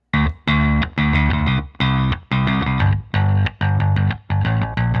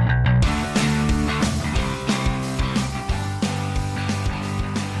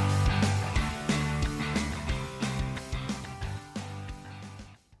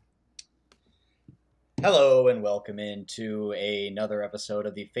Hello and welcome into another episode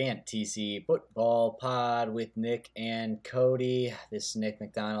of the Fantasy Football Pod with Nick and Cody. This is Nick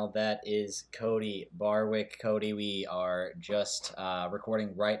McDonald. That is Cody Barwick. Cody, we are just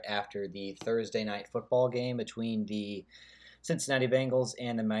recording right after the Thursday night football game between the Cincinnati Bengals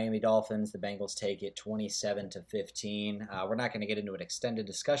and the Miami Dolphins. The Bengals take it 27-15. We're not going to get into an extended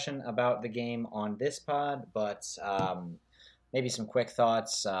discussion about the game on this pod, but maybe some quick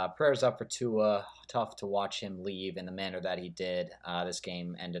thoughts. Prayers up for Tua. Tough to watch him leave in the manner that he did. This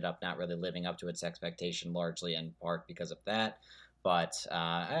game ended up not really living up to its expectation, largely in part because of that. But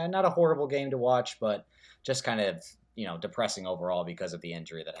not a horrible game to watch, but just kind of depressing overall because of the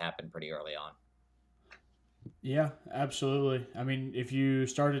injury that happened pretty early on. Yeah, absolutely. I mean, if you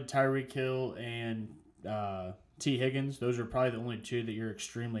started Tyreek Hill and T. Higgins, those are probably the only two that you're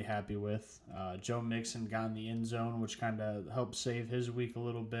extremely happy with. Joe Mixon got in the end zone, which kind of helped save his week a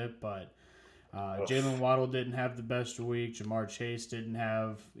little bit, but Jalen Waddle didn't have the best week. Jamar Chase didn't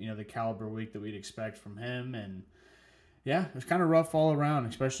have the caliber week that we'd expect from him, and yeah, it was kind of rough all around,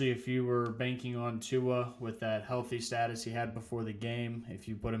 especially if you were banking on Tua with that healthy status he had before the game. If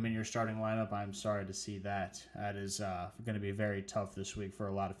you put him in your starting lineup, I'm sorry to see that. That is going to be very tough this week for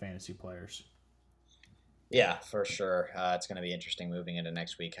a lot of fantasy players. Yeah, for sure. It's going to be interesting moving into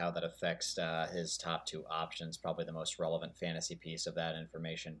next week how that affects his top two options, probably the most relevant fantasy piece of that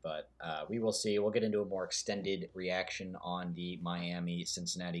information. But we will see. We'll get into a more extended reaction on the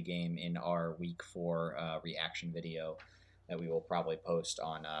Miami-Cincinnati game in our Week 4 reaction video that we will probably post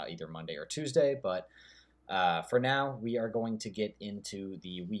on either Monday or Tuesday. But for now, we are going to get into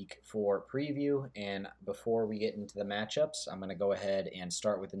the Week 4 preview, and before we get into the matchups, I'm going to go ahead and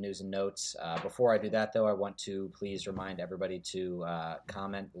start with the news and notes. Before I do that, though, I want to please remind everybody to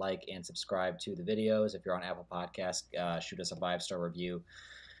comment, like, and subscribe to the videos. If you're on Apple Podcasts, shoot us a 5-star review.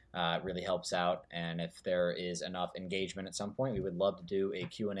 It really helps out, and if there is enough engagement at some point, we would love to do a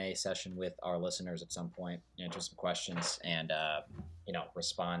Q&A session with our listeners at some point, answer some questions, and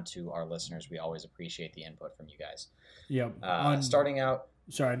respond to our listeners. We always appreciate the input from you guys. Yep. Starting out.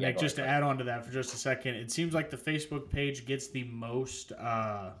 Sorry, Nick, just to add on to that for just a second, it seems like the Facebook page gets the most,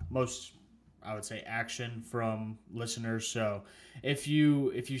 I would say, action from listeners. So if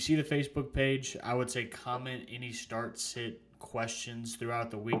you see the Facebook page, I would say comment any start sit questions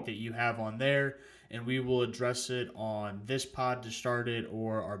throughout the week that you have on there, and we will address it on this pod to start it,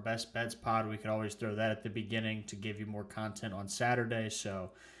 or our best bets pod. We can always throw that at the beginning to give you more content on Saturday.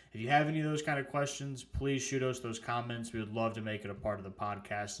 So if you have any of those kind of questions, please shoot us those comments. We would love to make it a part of the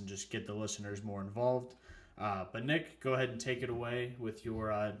podcast and just get the listeners more involved. But Nick, go ahead and take it away with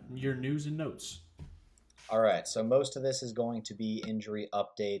your news and notes. All right, so most of this is going to be injury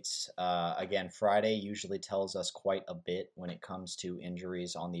updates. Again, Friday usually tells us quite a bit when it comes to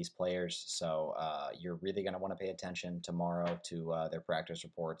injuries on these players, so you're really going to want to pay attention tomorrow to their practice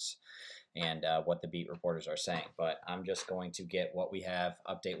reports and what the beat reporters are saying. But I'm just going to get what we have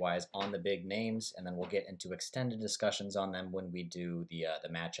update-wise on the big names, and then we'll get into extended discussions on them when we do the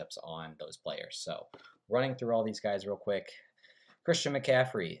matchups on those players. So running through all these guys real quick. Christian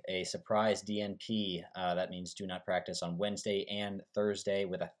McCaffrey, a surprise DNP. That means do not practice on Wednesday and Thursday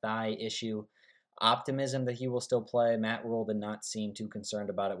with a thigh issue. Optimism that he will still play. Matt Rule did not seem too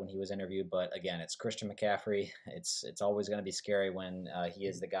concerned about it when he was interviewed, but again, it's Christian McCaffrey. It's always going to be scary when he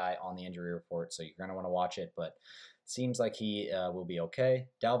is the guy on the injury report, so you're going to want to watch it, but seems like he will be okay.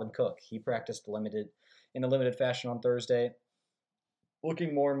 Dalvin Cook, he practiced in a limited fashion on Thursday.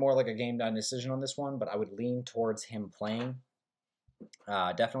 Looking more and more like a game-time decision on this one, but I would lean towards him playing.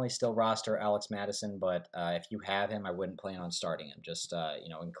 Definitely still roster Alex Madison, but if you have him, I wouldn't plan on starting him. Just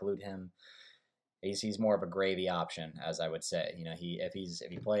include him. He's more of a gravy option, as I would say. If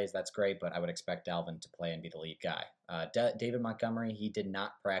he plays, that's great, but I would expect Dalvin to play and be the lead guy. David Montgomery, he did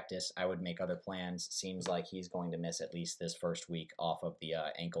not practice. I would make other plans. Seems like he's going to miss at least this first week off of the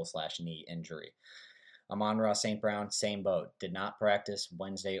ankle/knee injury. Amon-Ra St. Brown, same boat. Did not practice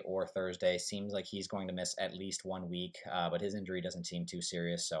Wednesday or Thursday. Seems like he's going to miss at least 1 week, but his injury doesn't seem too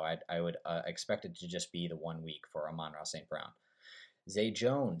serious, so I would expect it to just be the 1 week for Amon-Ra St. Brown. Zay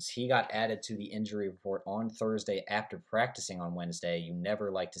Jones, he got added to the injury report on Thursday after practicing on Wednesday. You never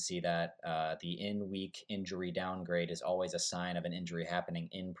like to see that. The in-week injury downgrade is always a sign of an injury happening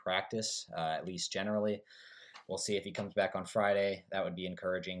in practice, at least generally. We'll see if he comes back on Friday. That would be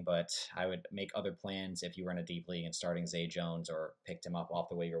encouraging, but I would make other plans if you were in a deep league and starting Zay Jones or picked him up off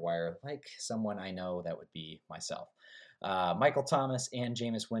the waiver wire, like someone I know. That would be myself. Michael Thomas and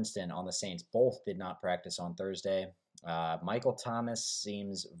Jameis Winston on the Saints both did not practice on Thursday. Michael Thomas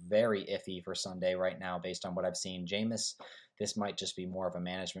seems very iffy for Sunday right now based on what I've seen. Jameis, this might just be more of a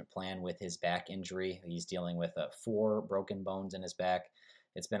management plan with his back injury. He's dealing with 4 broken bones in his back.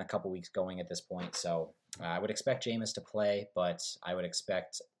 It's been a couple weeks going at this point, so I would expect Jameis to play, but I would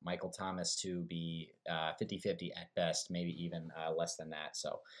expect Michael Thomas to be 50-50 at best, maybe even less than that.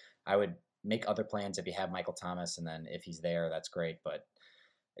 So I would make other plans if you have Michael Thomas, and then if he's there, that's great, but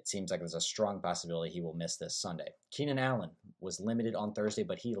it seems like there's a strong possibility he will miss this Sunday. Keenan Allen was limited on Thursday,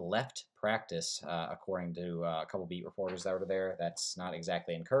 but he left practice, according to a couple beat reporters that were there. That's not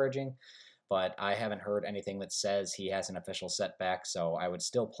exactly encouraging, but I haven't heard anything that says he has an official setback, so I would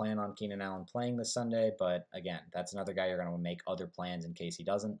still plan on Keenan Allen playing this Sunday, but again, that's another guy you're going to make other plans in case he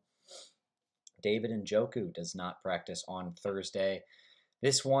doesn't. David Njoku does not practice on Thursday.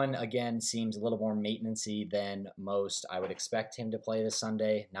 This one, again, seems a little more maintenance-y than most. I would expect him to play this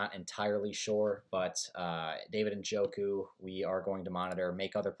Sunday. Not entirely sure, but David Njoku, we are going to monitor,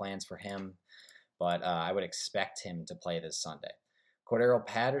 make other plans for him, but I would expect him to play this Sunday. Cordero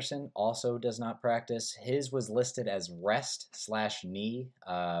Patterson also does not practice. His was listed as rest/knee.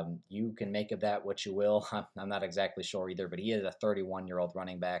 You can make of that what you will. I'm not exactly sure either, but he is a 31-year-old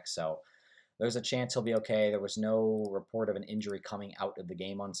running back, so there's a chance he'll be okay. There was no report of an injury coming out of the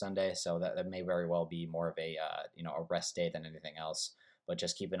game on Sunday, so that may very well be more of a a rest day than anything else. But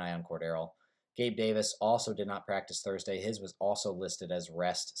just keep an eye on Cordero. Gabe Davis also did not practice Thursday. His was also listed as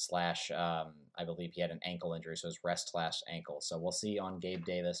rest slash, I believe he had an ankle injury, so it was rest/ankle. So we'll see on Gabe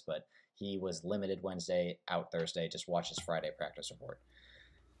Davis, but he was limited Wednesday, out Thursday. Just watch his Friday practice report.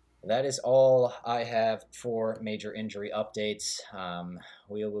 That is all I have for major injury updates.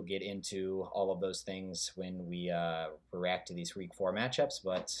 We will get into all of those things when we react to these Week 4 matchups.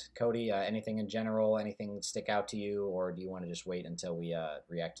 But Cody, anything in general, anything stick out to you, or do you want to just wait until we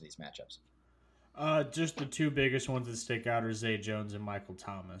react to these matchups? Just the 2 biggest ones that stick out are Zay Jones and Michael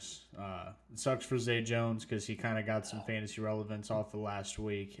Thomas. It sucks for Zay Jones because he kind of got some fantasy relevance off of last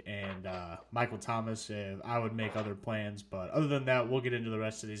week. And Michael Thomas, I would make other plans. But other than that, we'll get into the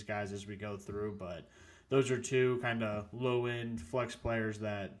rest of these guys as we go through. But those are 2 kind of low-end flex players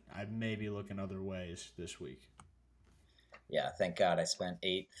that I may be looking other ways this week. Yeah, thank God I spent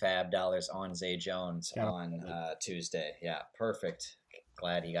 $8 fab on Zay Jones on Tuesday. Yeah, perfect.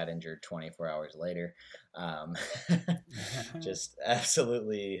 Glad he got injured 24 hours later. Just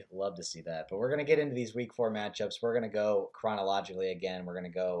absolutely love to see that. But we're going to get into these Week 4 matchups. We're going to go chronologically again. We're going to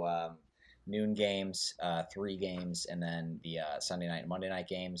go noon games, 3 games, and then the Sunday night and Monday night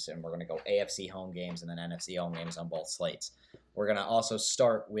games. And we're going to go AFC home games and then NFC home games on both slates. We're going to also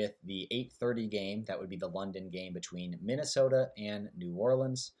start with the 8:30 game. That would be the London game between Minnesota and New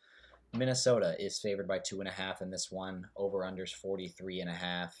Orleans. Minnesota is favored by 2.5 in this one. Over-under's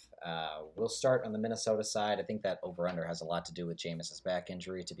 43.5. We'll start on the Minnesota side. I think that over-under has a lot to do with Jameis's back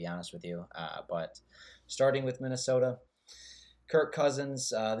injury, to be honest with you. But starting with Minnesota, Kirk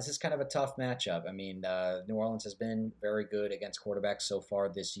Cousins, this is kind of a tough matchup. I mean, New Orleans has been very good against quarterbacks so far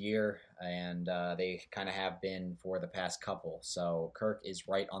this year, and they kind of have been for the past couple. So Kirk is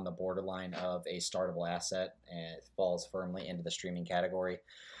right on the borderline of a startable asset and falls firmly into the streaming category.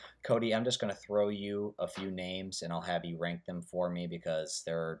 Cody, I'm just going to throw you a few names, and I'll have you rank them for me because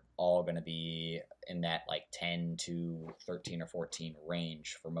they're all going to be in that like 10 to 13 or 14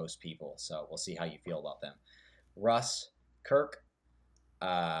 range for most people. So we'll see how you feel about them. Russ, Kirk,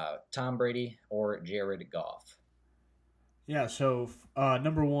 Tom Brady, or Jared Goff? Yeah, so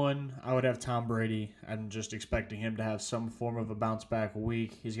number 1, I would have Tom Brady. I'm just expecting him to have some form of a bounce-back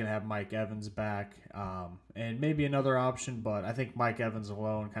week. He's going to have Mike Evans back and maybe another option, but I think Mike Evans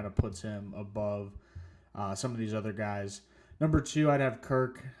alone kind of puts him above some of these other guys. Number 2, I'd have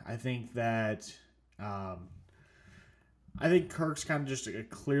Kirk. I think that Kirk's kind of just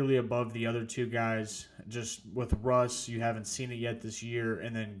clearly above the other 2 guys. Just with Russ, you haven't seen it yet this year.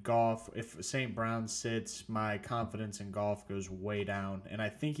 And then Goff, if St. Brown sits, my confidence in Goff goes way down. And I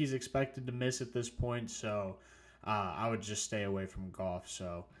think he's expected to miss at this point, so I would just stay away from Goff.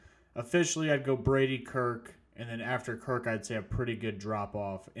 So officially, I'd go Brady, Kirk, and then after Kirk, I'd say a pretty good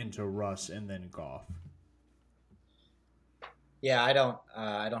drop-off into Russ and then Goff. Yeah, I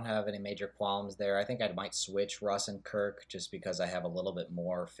don't have any major qualms there. I think I might switch Russ and Kirk just because I have a little bit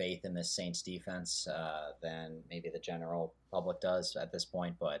more faith in this Saints defense than maybe the general public does at this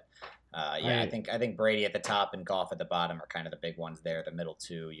point. But I think Brady at the top and Goff at the bottom are kind of the big ones there. The middle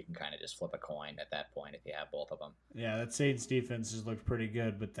 2, you can kind of just flip a coin at that point if you have both of them. Yeah, that Saints defense has looked pretty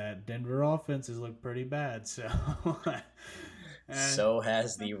good, but that Denver offense has looked pretty bad. So. So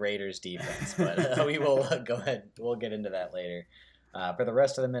has the Raiders defense, but we will go ahead. We'll get into that later. For the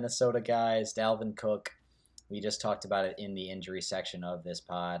rest of the Minnesota guys, Dalvin Cook, We just talked about it in the injury section of this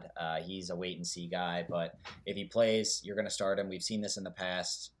pod. He's a wait and see guy, but if he plays, you're going to start him. We've seen this in the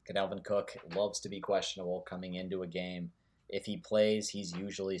past. Dalvin Cook loves to be questionable coming into a game. If he plays, he's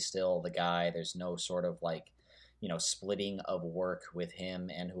usually still the guy. There's no sort of splitting of work with him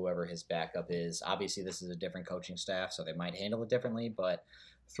and whoever his backup is. Obviously, this is a different coaching staff, so they might handle it differently, but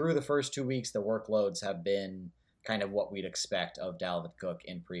through the first 2 weeks, the workloads have been kind of what we'd expect of Dalvin Cook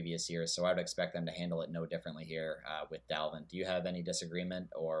in previous years. So I would expect them to handle it no differently here with Dalvin. Do you have any disagreement,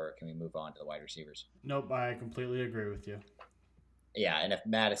 or can we move on to the wide receivers? Nope, I completely agree with you. Yeah, and if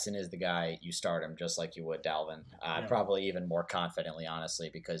Madison is the guy, you start him just like you would Dalvin. Probably even more confidently,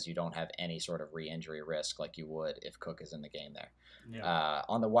 honestly, because you don't have any sort of re-injury risk like you would if Cook is in the game there. Yeah.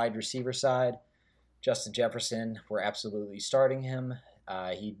 On the wide receiver side, Justin Jefferson, we're absolutely starting him.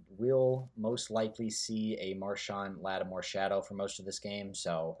 He will most likely see a Marshawn Lattimore shadow for most of this game,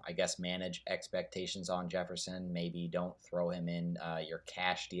 so I guess manage expectations on Jefferson. Maybe don't throw him in your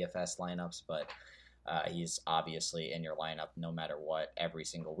cash DFS lineups, but he's obviously in your lineup no matter what every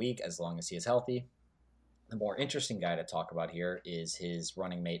single week as long as he is healthy. The more interesting guy to talk about here is his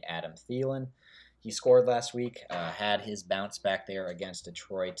running mate Adam Thielen. He scored last week, had his bounce back there against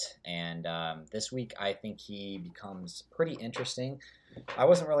Detroit, and this week I think he becomes pretty interesting. I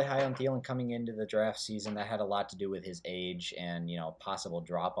wasn't really high on Thielen coming into the draft season. That had a lot to do with his age and possible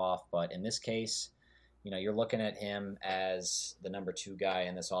drop off, but in this case, you're looking at him as the number 2 guy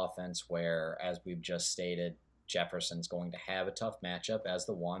in this offense, where, as we've just stated, Jefferson's going to have a tough matchup as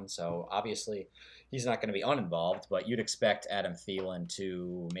the 1. So obviously he's not going to be uninvolved, but you'd expect Adam Thielen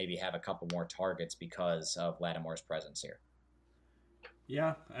to maybe have a couple more targets because of Lattimore's presence here.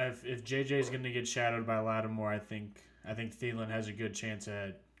 Yeah, if JJ is going to get shadowed by Lattimore, I think Thielen has a good chance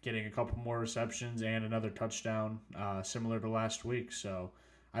at getting a couple more receptions and another touchdown, similar to last week. So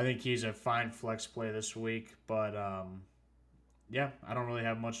I think he's a fine flex play this week, but yeah, I don't really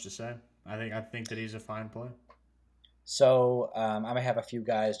have much to say. I think that he's a fine play. So I'm going to have a few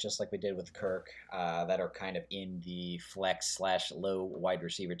guys, just like we did with Kirk, that are kind of in the flex / low wide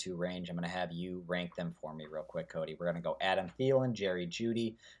receiver 2 range. I'm going to have you rank them for me real quick, Cody. We're going to go Adam Thielen, Jerry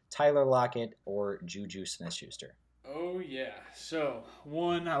Jeudy, Tyler Lockett, or Juju Smith-Schuster. Oh, yeah. So,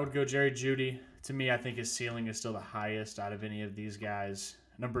 1, I would go Jerry Jeudy. To me, I think his ceiling is still the highest out of any of these guys.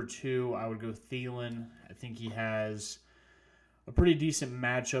 Number 2, I would go Thielen. I think he has a pretty decent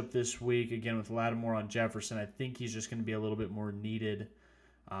matchup this week, again, with Lattimore on Jefferson. I think he's just going to be a little bit more needed.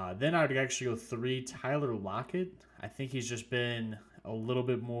 Then I would actually go 3, Tyler Lockett. I think he's just been a little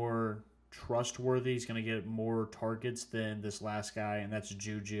bit more trustworthy. He's going to get more targets than this last guy, and that's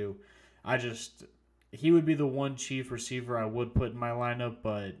Juju. He would be the one chief receiver I would put in my lineup,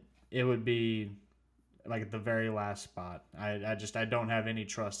 but it would be like at the very last spot. I don't have any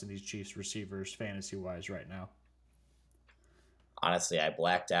trust in these Chiefs receivers fantasy-wise right now. Honestly, I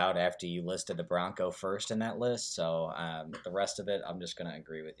blacked out after you listed the Bronco first in that list, so the rest of it, I'm just going to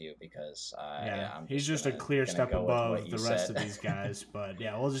agree with you because he's just a clear step above the rest of these guys. But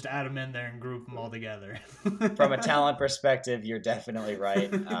yeah, we'll just add them in there and group them all together. From a talent perspective, you're definitely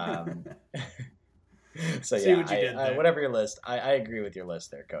right. So yeah, whatever your list, I agree with your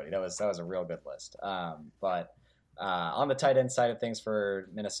list there, Cody. That was a real good list. But on the tight end side of things for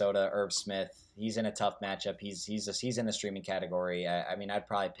Minnesota, Irv Smith, he's in a tough matchup. He's in the streaming category. I mean, I'd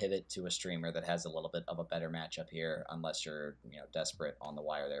probably pivot to a streamer that has a little bit of a better matchup here, unless you're desperate on the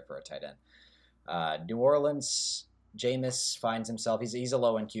wire there for a tight end. New Orleans, Jameis finds himself. He's a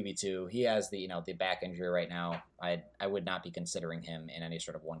low end QB2. He has the back injury right now. I would not be considering him in any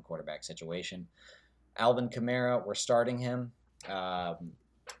sort of one quarterback situation. Alvin Kamara, we're starting him. I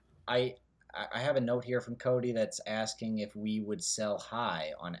have a note here from Cody that's asking if we would sell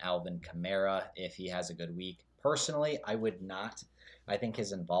high on Alvin Kamara if he has a good week. Personally, I would not. I think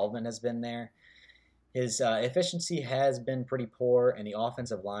his involvement has been there. His efficiency has been pretty poor, and the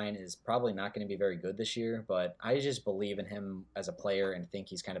offensive line is probably not going to be very good this year, but I just believe in him as a player and think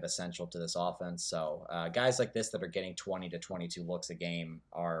he's kind of essential to this offense. So guys like this that are getting 20 to 22 looks a game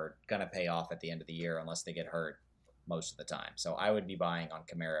are going to pay off at the end of the year unless they get hurt most of the time. So I would be buying on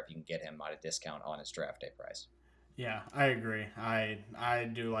Kamara if you can get him at a discount on his draft day price. Yeah, I agree. I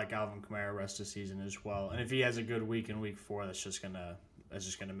do like Alvin Kamara rest of the season as well. And if he has a good week in week 4, that's just gonna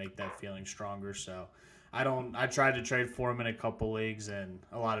make that feeling stronger. So I tried to trade for him in a couple leagues, and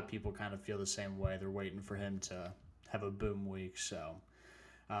a lot of people kind of feel the same way. They're waiting for him to have a boom week. So,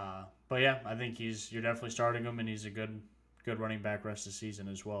 but yeah, I think you're definitely starting him, and he's a good running back rest of the season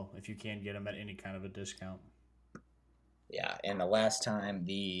as well, if you can get him at any kind of a discount. Yeah, and the last time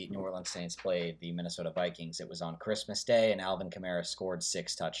the New Orleans Saints played the Minnesota Vikings, it was on Christmas Day, and Alvin Kamara scored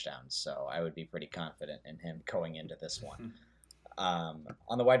 6 touchdowns. So I would be pretty confident in him going into this one.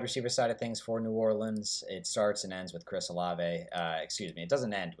 On the wide receiver side of things for New Orleans, it starts and ends with Chris Olave. Excuse me, it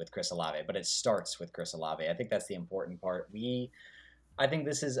doesn't end with Chris Olave, but it starts with Chris Olave. I think that's the important part. I think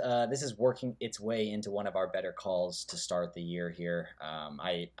this is working its way into one of our better calls to start the year here.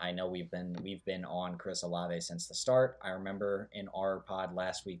 I know we've been on Chris Olave since the start. I remember in our pod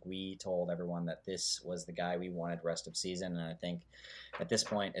last week we told everyone that this was the guy we wanted rest of season, and I think at this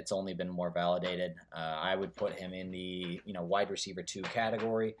point it's only been more validated. I would put him in the wide receiver 2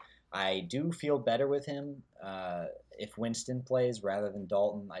 category. I do feel better with him if Winston plays rather than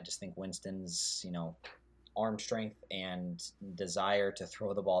Dalton. I just think Winston's arm strength and desire to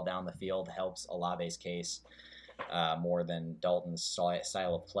throw the ball down the field helps Olave's case more than Dalton's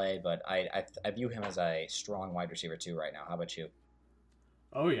style of play. But I view him as a strong wide receiver 2 right now. How about you?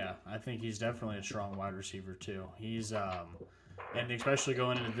 Oh yeah, I think he's definitely a strong wide receiver too. He's and especially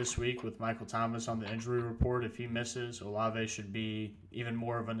going into this week with Michael Thomas on the injury report, if he misses, Olave should be even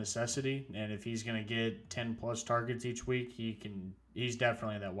more of a necessity. And if he's going to get 10 plus targets each week, he's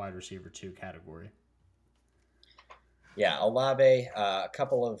definitely in that wide receiver 2 category. Yeah, Olave, a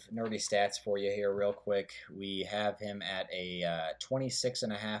couple of nerdy stats for you here real quick. We have him at a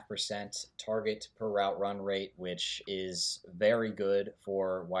 26.5% target per route run rate, which is very good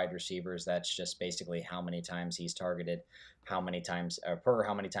for wide receivers. That's just basically how many times he's targeted, how many times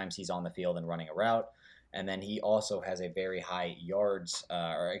he's on the field and running a route. And then he also has a very high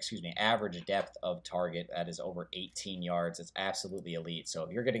average depth of target that is over 18 yards. It's absolutely elite. So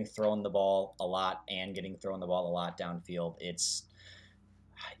if you're getting thrown the ball a lot and getting thrown the ball a lot downfield, it's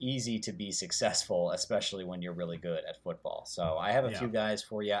easy to be successful, especially when you're really good at football. So I have a few guys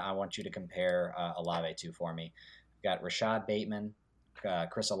for you. I want you to compare Olave to for me. We've got Rashad Bateman,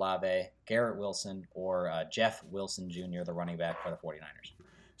 Chris Olave, Garrett Wilson, or Jeff Wilson Jr., the running back for the 49ers.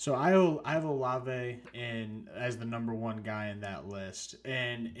 So I have Olave as the number 1 guy in that list.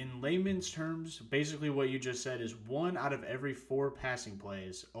 And in layman's terms, basically what you just said is 1 out of every 4 passing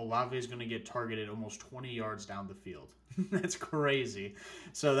plays, Olave is going to get targeted almost 20 yards down the field. That's crazy.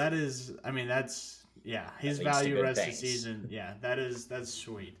 So his value rest of the season. Yeah, that's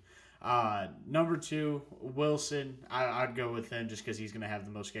sweet. Number 2, Wilson. I'd go with him just because he's going to have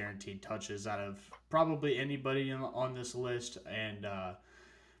the most guaranteed touches out of probably anybody on this list.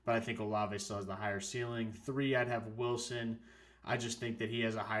 But I think Olave still has the higher ceiling. 3, I'd have Wilson. I just think that he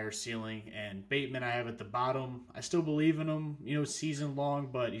has a higher ceiling. And Bateman, I have at the bottom. I still believe in him, season long,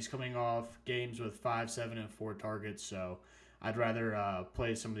 but he's coming off games with 5, 7, and 4 targets. So I'd rather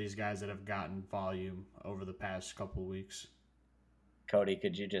play some of these guys that have gotten volume over the past couple of weeks. Cody,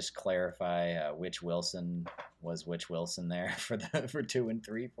 could you just clarify which Wilson was which Wilson there for 2 and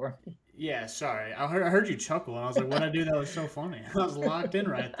 3 for me? Yeah, sorry. I heard you chuckle, and I was like, what'd I do that was so funny? I was locked in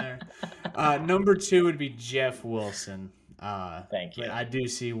right there. Number 2 would be Jeff Wilson. Thank you. But I do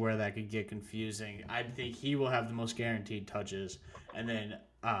see where that could get confusing. I think he will have the most guaranteed touches. And then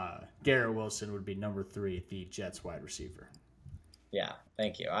Garrett Wilson would be number 3, the Jets wide receiver. Yeah,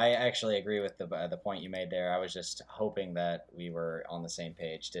 thank you. I actually agree with the point you made there. I was just hoping that we were on the same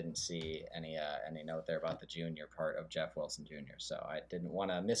page. Didn't see any note there about the junior part of Jeff Wilson Jr. So I didn't want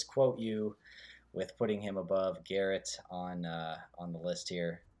to misquote you with putting him above Garrett on the list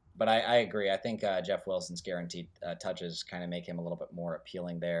here. But I agree. I think Jeff Wilson's guaranteed touches kind of make him a little bit more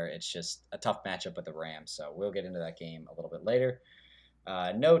appealing there. It's just a tough matchup with the Rams. So we'll get into that game a little bit later.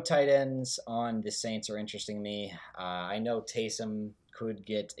 No tight ends on the Saints are interesting to me. I know Taysom could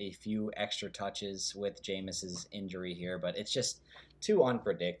get a few extra touches with Jameis's injury here, but it's just too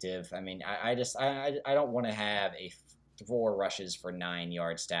unpredictable. I mean, I don't want to have a 4 rushes for 9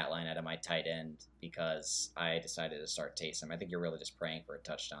 yard stat line out of my tight end because I decided to start Taysom. I think you're really just praying for a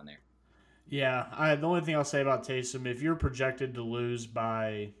touchdown there. Yeah, the only thing I'll say about Taysom, if you're projected to lose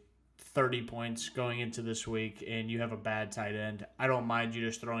by 30 points going into this week and you have a bad tight end, I don't mind you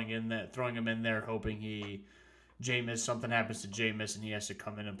just throwing him in there hoping something happens to Jameis and he has to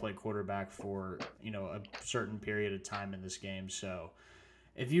come in and play quarterback for a certain period of time in this game. So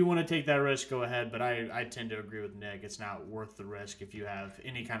if you want to take that risk, go ahead, but I tend to agree with Nick. It's not worth the risk if you have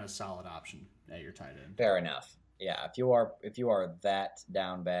any kind of solid option at your tight end. Fair enough. Yeah, if you are that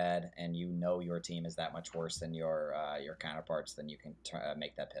down bad and your team is that much worse than your counterparts, then you can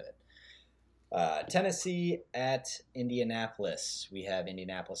make that pivot. Tennessee at Indianapolis. We have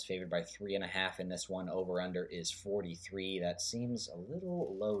Indianapolis favored by 3.5 in this one. Over-under is 43. That seems a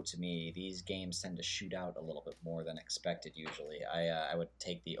little low to me. These games tend to shoot out a little bit more than expected usually. I would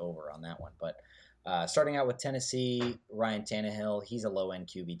take the over on that one. But Starting out with Tennessee, Ryan Tannehill, he's a low-end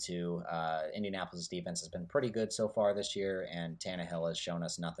QB2. Indianapolis' defense has been pretty good so far this year, and Tannehill has shown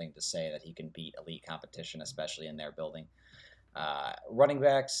us nothing to say that he can beat elite competition, especially in their building. Running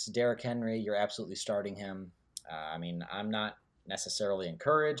backs, Derrick Henry, you're absolutely starting him. I'm not necessarily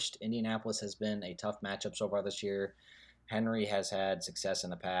encouraged. Indianapolis has been a tough matchup so far this year. Henry has had success in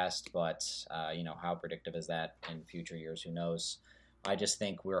the past, but how predictive is that in future years? Who knows? I just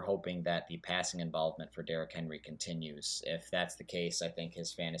think we're hoping that the passing involvement for Derrick Henry continues. If that's the case, I think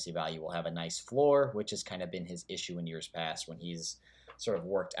his fantasy value will have a nice floor, which has kind of been his issue in years past when he's sort of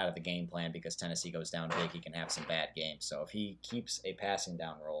worked out of the game plan because Tennessee goes down big. He can have some bad games. So if he keeps a passing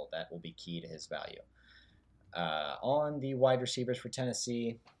down role, that will be key to his value. On the wide receivers for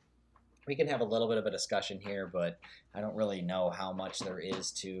Tennessee, we can have a little bit of a discussion here, but I don't really know how much there is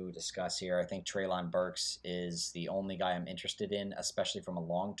to discuss here. I think Treylon Burks is the only guy I'm interested in, especially from a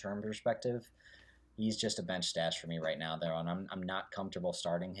long-term perspective. He's just a bench stash for me right now, though, and I'm not comfortable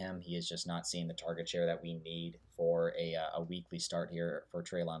starting him. He is just not seeing the target share that we need for a weekly start here for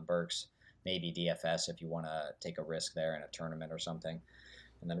Treylon Burks. Maybe DFS if you want to take a risk there in a tournament or something.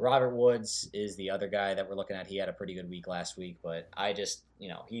 And then Robert Woods is the other guy that we're looking at. He had a pretty good week last week, but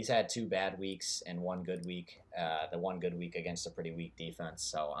he's had 2 bad weeks and 1 good week. The 1 good week against a pretty weak defense.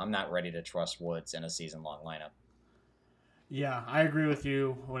 So I'm not ready to trust Woods in a season-long lineup. Yeah, I agree with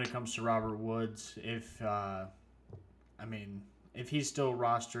you when it comes to Robert Woods. If he's still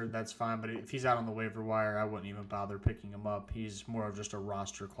rostered, that's fine. But if he's out on the waiver wire, I wouldn't even bother picking him up. He's more of just a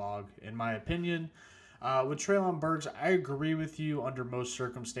roster clog, in my opinion. With Treylon Burks, I agree with you under most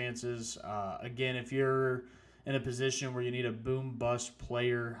circumstances. Again, if you're in a position where you need a boom-bust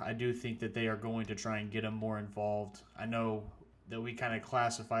player, I do think that they are going to try and get him more involved. I know that we kind of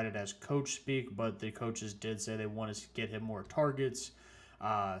classified it as coach speak, but the coaches did say they want to get him more targets.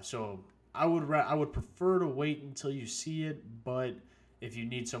 So I would prefer to wait until you see it, but if you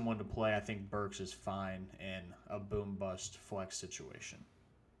need someone to play, I think Burks is fine in a boom-bust flex situation.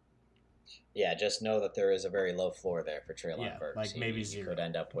 Yeah, just know that there is a very low floor there for Treylon Burks. Like maybe 0. He could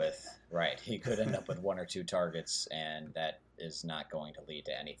end up with 1 or 2 targets, and that is not going to lead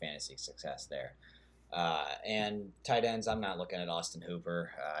to any fantasy success there. And tight ends, I'm not looking at Austin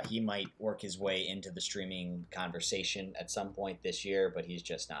Hooper. He might work his way into the streaming conversation at some point this year, but he's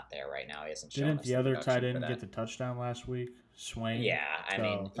just not there right now. He hasn't shown us. Didn't the other tight end get the touchdown last week? Swain? Yeah,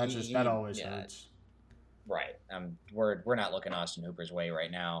 that always hurts. Right. We're not looking Austin Hooper's way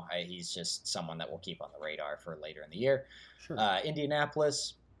right now. He's just someone that we'll keep on the radar for later in the year. Sure.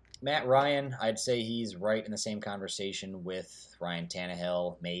 Indianapolis, Matt Ryan, I'd say he's right in the same conversation with Ryan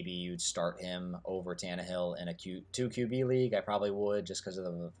Tannehill. Maybe you'd start him over Tannehill in a 2 QB league. I probably would just because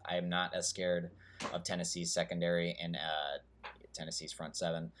I'm not as scared of Tennessee's secondary and Tennessee's front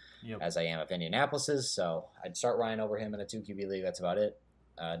 7 as I am of Indianapolis's. So I'd start Ryan over him in a 2 QB league. That's about it.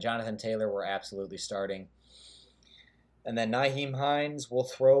 Jonathan Taylor, we're absolutely starting. And then Nyheim Hines will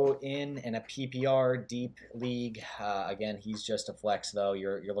throw in a PPR deep league. Again, he's just a flex, though.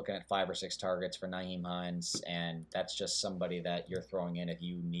 You're looking at 5 or 6 targets for Nyheim Hines, and that's just somebody that you're throwing in if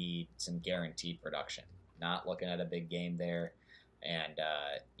you need some guaranteed production. Not looking at a big game there, and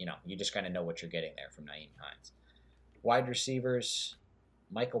you just kind of know what you're getting there from Nyheim Hines. Wide receivers,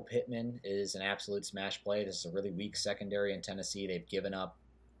 Michael Pittman is an absolute smash play. This is a really weak secondary in Tennessee. They've given up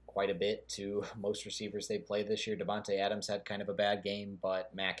quite a bit to most receivers they played this year. Devontae Adams had kind of a bad game, but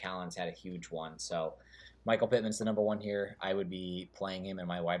Matt Collins had a huge one. So Michael Pittman's the number 1 here. I would be playing him in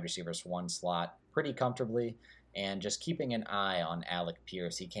my wide receivers 1 slot pretty comfortably and just keeping an eye on Alec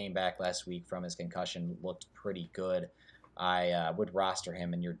Pierce. He came back last week from his concussion, looked pretty good. I would roster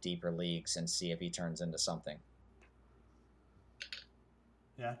him in your deeper leagues and see if he turns into something.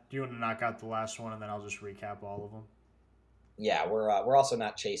 Yeah. Do you want to knock out the last one, and then I'll just recap all of them? Yeah, we're also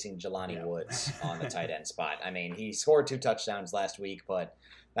not chasing Jelani Woods on the tight end spot. I mean, he scored 2 touchdowns last week, but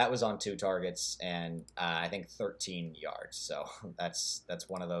that was on 2 targets and I think 13 yards. So that's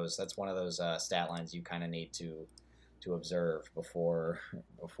one of those stat lines you kind of need to observe before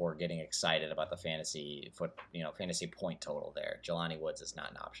getting excited about the fantasy point total there. Jelani Woods is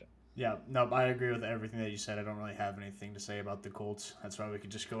not an option. Yeah, no, I agree with everything that you said. I don't really have anything to say about the Colts. That's why we could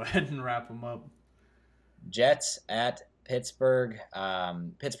just go ahead and wrap them up. Jets at Pittsburgh.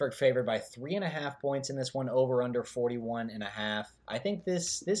 Pittsburgh favored by 3.5 points in this one, over under 41.5. I think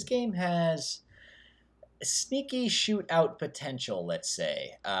this game has sneaky shootout potential, let's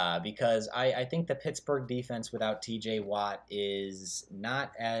say, because I think the Pittsburgh defense without TJ Watt is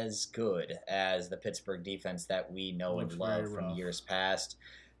not as good as the Pittsburgh defense that we know and love from years past.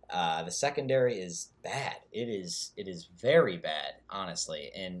 The secondary is bad. It is very bad,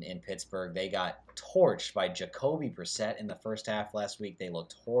 honestly. In Pittsburgh, they got torched by Jacoby Brissett in the first half last week. They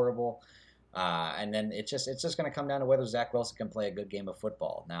looked horrible. And then it's just going to come down to whether Zach Wilson can play a good game of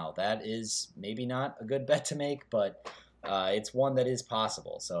football. Now, that is maybe not a good bet to make, but it's one that is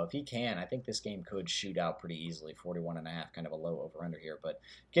possible. So if he can, I think this game could shoot out pretty easily. 41.5, kind of a low over-under here. But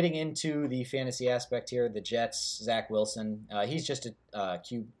getting into the fantasy aspect here, the Jets, Zach Wilson, he's just a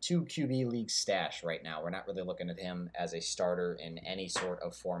 2 QB league stash right now. We're not really looking at him as a starter in any sort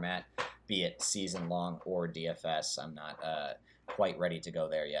of format, be it season-long or DFS. I'm not quite ready to go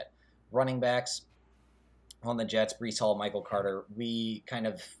there yet. Running backs on the Jets, Breece Hall, Michael Carter. We kind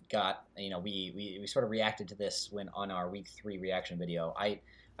of got, we sort of reacted to this when on our week 3 reaction video.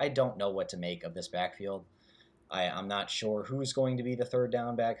 I don't know what to make of this backfield. I'm not sure who's going to be the third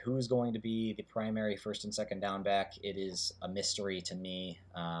down back, who's going to be the primary first and second down back. It is a mystery to me.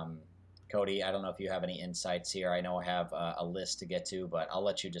 Cody, I don't know if you have any insights here. I know I have a list to get to, but I'll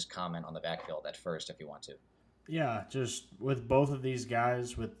let you just comment on the backfield at first if you want to. Yeah, just with both of these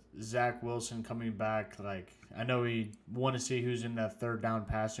guys, with Zach Wilson coming back, I know we want to see who's in that third down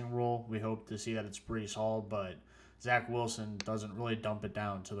passing role. We hope to see that it's Breece Hall, but Zach Wilson doesn't really dump it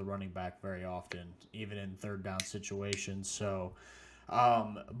down to the running back very often, even in third down situations. So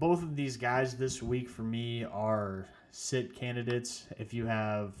both of these guys this week for me are sit candidates. If you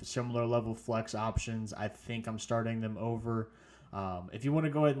have similar level flex options, I think I'm starting them over. If you want to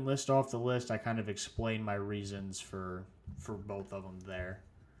go ahead and list off the list, I kind of explain my reasons for both of them there.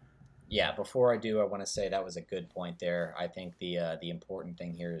 Yeah, before I do, I want to say that was a good point there. I think the important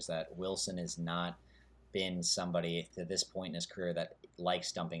thing here is that Wilson has not been somebody to this point in his career that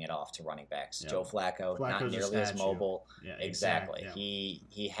likes dumping it off to running backs. Yep. Joe Flacco's not nearly as mobile. Yeah, exactly. Yeah.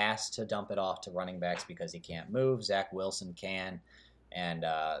 He has to dump it off to running backs because he can't move. Zach Wilson can and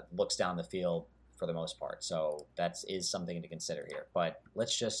looks down the field for the most part. So that is something to consider here. But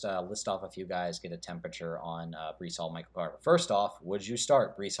let's just list off a few guys, get a temperature on Breece Hall, Michael Carter. First off, would you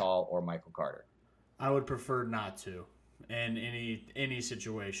start Breece Hall or Michael Carter? I would prefer not to in any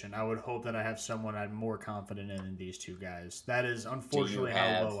situation. I would hope that I have someone I'm more confident in these two guys. That is unfortunately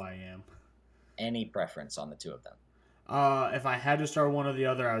how low I am. Any preference on the two of them? If I had to start one or the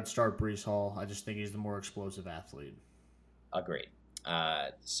other, I would start Breece Hall. I just think he's the more explosive athlete. Agreed.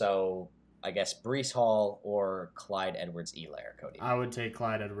 So I guess Breece Hall or Clyde Edwards-Helaire, Cody. I would take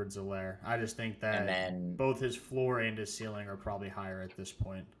Clyde Edwards-Helaire. I just think that both his floor and his ceiling are probably higher at this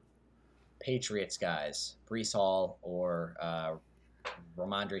point. Patriots guys, Breece Hall or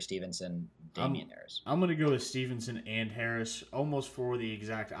Ramondre Stevenson, Damian Harris. I'm going to go with Stevenson and Harris, almost for the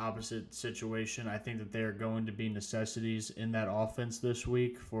exact opposite situation. I think that they're going to be necessities in that offense this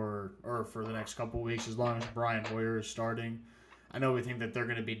week for the next couple weeks, as long as Brian Hoyer is starting. I know we think that they're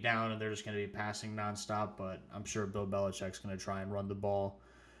going to be down and they're just going to be passing nonstop, but I'm sure Bill Belichick's going to try and run the ball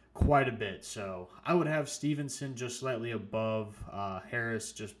quite a bit. So I would have Stevenson just slightly above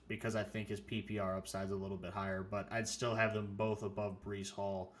Harris just because I think his PPR upside's a little bit higher, but I'd still have them both above Breece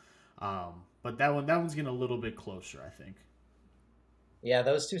Hall. But that one's getting a little bit closer, I think. Yeah,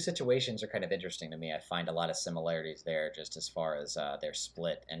 those two situations are kind of interesting to me. I find a lot of similarities there just as far as their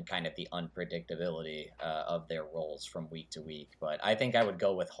split and kind of the unpredictability of their roles from week to week. But I think I would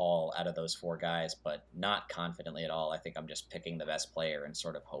go with Hall out of those four guys, but not confidently at all. I think I'm just picking the best player and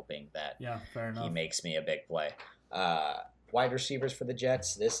sort of hoping that he makes me a big play. Wide receivers for the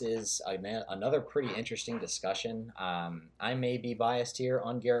Jets. This is another pretty interesting discussion. I may be biased here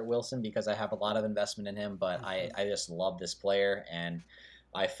on Garrett Wilson because I have a lot of investment in him, but I just love this player, and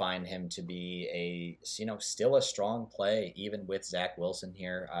I find him to be still a strong play even with Zach Wilson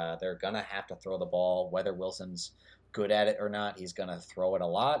here. They're gonna have to throw the ball, whether Wilson's good at it or not. He's gonna throw it a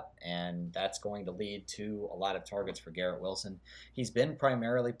lot, and that's going to lead to a lot of targets for Garrett Wilson. He's been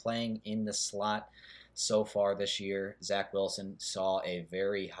primarily playing in the slot so far this year. Zach Wilson saw a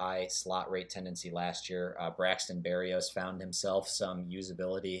very high slot rate tendency last year. Braxton Berrios found himself some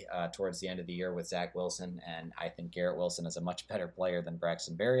usability towards the end of the year with Zach Wilson, and I think Garrett Wilson is a much better player than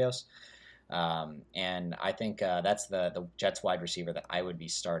Braxton Berrios. And I think that's the Jets wide receiver that I would be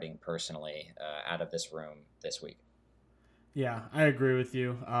starting personally out of this room this week. Yeah, I agree with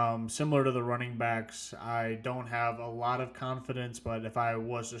you. Similar to the running backs, I don't have a lot of confidence, but if I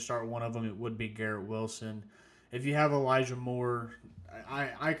was to start one of them, it would be Garrett Wilson. If you have Elijah Moore,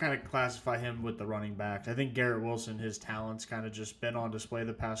 I kind of classify him with the running backs. I think Garrett Wilson, his talent's kind of just been on display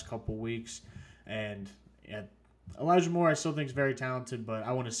the past couple weeks. And Elijah Moore, I still think is very talented, but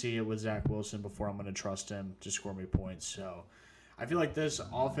I want to see it with Zach Wilson before I'm going to trust him to score me points. So I feel like this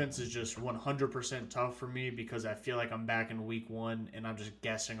offense is just 100% tough for me because I feel like I'm back in week 1 and I'm just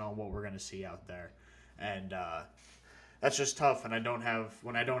guessing on what we're going to see out there. And that's just tough. And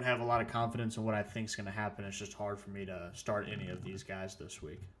when I don't have a lot of confidence in what I think is going to happen, it's just hard for me to start any of these guys this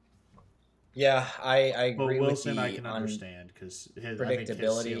week. Yeah, I But agree Wilson, with I the can understand because I think his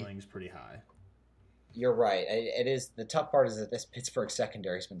unpredictability. ceiling's pretty high. You're right. It is the tough part is that this Pittsburgh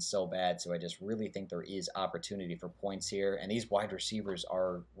secondary has been so bad. So I just really think there is opportunity for points here, and these wide receivers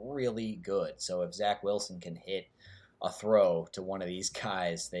are really good. So if Zach Wilson can hit a throw to one of these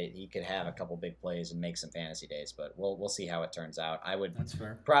guys, he could have a couple big plays and make some fantasy days. But we'll see how it turns out. I would That's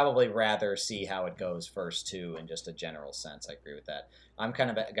fair. probably rather see how it goes first too, in just a general sense. I agree with that. I'm kind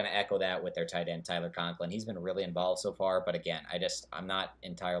of going to echo that with their tight end Tyler Conklin. He's been really involved so far, but again, I'm not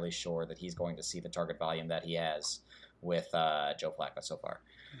entirely sure that he's going to see the target volume that he has with Joe Flacco so far.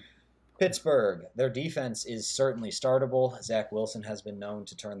 Pittsburgh, their defense is certainly startable. Zach Wilson has been known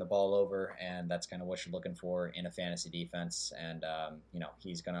to turn the ball over, and that's kind of what you're looking for in a fantasy defense. And,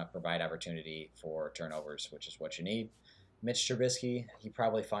 he's going to provide opportunity for turnovers, which is what you need. Mitch Trubisky, he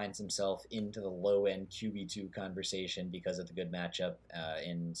probably finds himself into the low-end QB2 conversation because of the good matchup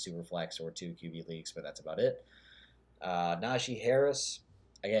in Superflex or 2 QB leagues, but that's about it. Najee Harris,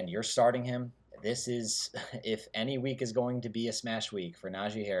 again, you're starting him. This is, if any week is going to be a smash week for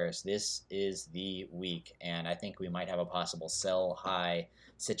Najee Harris, this is the week. And I think we might have a possible sell high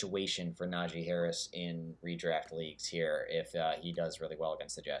situation for Najee Harris in redraft leagues here if he does really well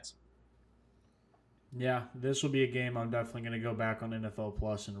against the Jets. Yeah, this will be a game I'm definitely going to go back on NFL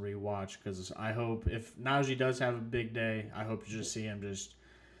Plus and rewatch because I hope if Najee does have a big day, I hope to just see him just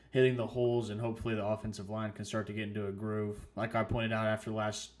hitting the holes and hopefully the offensive line can start to get into a groove. Like I pointed out after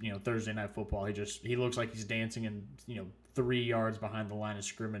last, Thursday Night Football, he looks like he's dancing and 3 yards behind the line of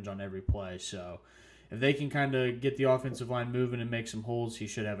scrimmage on every play. So if they can kind of get the offensive line moving and make some holes, he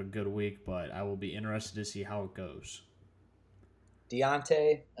should have a good week. But I will be interested to see how it goes.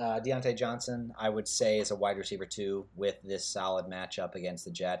 Deontay Johnson, I would say, is a wide receiver too with this solid matchup against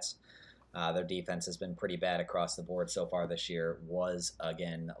the Jets. Their defense has been pretty bad across the board so far this year, was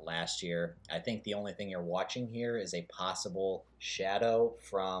again last year. I think the only thing you're watching here is a possible shadow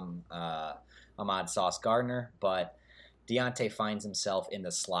from Ahmad Sauce Gardner, but Deontay finds himself in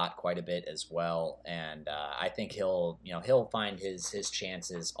the slot quite a bit as well, and I think he'll find his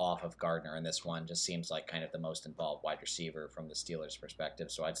chances off of Gardner in this one. Just seems like kind of the most involved wide receiver from the Steelers'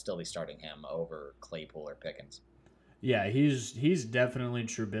 perspective, so I'd still be starting him over Claypool or Pickens. Yeah, he's definitely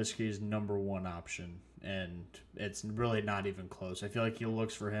Trubisky's number one option, and it's really not even close. I feel like he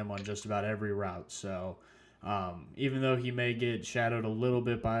looks for him on just about every route. So even though he may get shadowed a little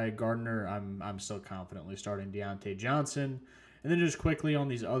bit by Gardner, I'm still confidently starting Deontay Johnson. And then just quickly on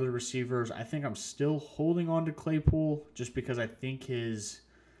these other receivers, I think I'm still holding on to Claypool just because I think his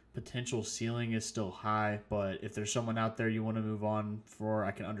potential ceiling is still high. But if there's someone out there you want to move on for,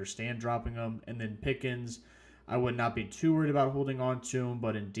 I can understand dropping them. And then Pickens, I would not be too worried about holding on to him,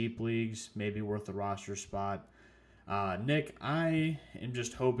 but in deep leagues, maybe worth the roster spot. Nick, I am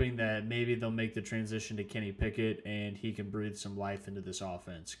just hoping that maybe they'll make the transition to Kenny Pickett and he can breathe some life into this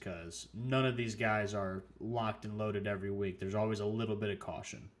offense because none of these guys are locked and loaded every week. There's always a little bit of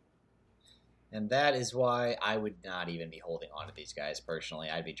caution. And that is why I would not even be holding on to these guys personally.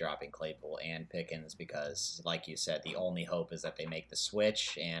 I'd be dropping Claypool and Pickens because, like you said, the only hope is that they make the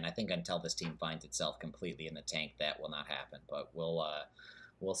switch. And I think until this team finds itself completely in the tank, that will not happen. But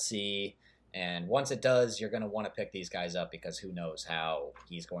we'll see. And once it does, you're going to want to pick these guys up because who knows how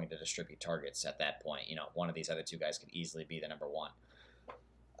he's going to distribute targets at that point. One of these other two guys could easily be the number one.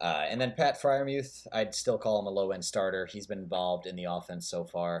 And then Pat Freiermuth, I'd still call him a low-end starter. He's been involved in the offense so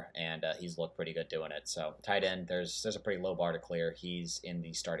far, and he's looked pretty good doing it. So tight end, there's a pretty low bar to clear. He's in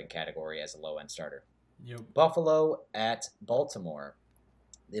the starting category as a low-end starter. Yep. Buffalo at Baltimore.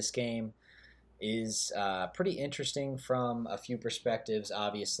 This game is pretty interesting from a few perspectives.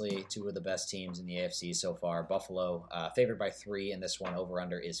 Obviously, two of the best teams in the AFC so far. Buffalo favored by 3 in this one.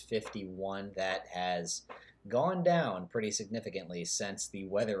 Over-under is 51. That has gone down pretty significantly since the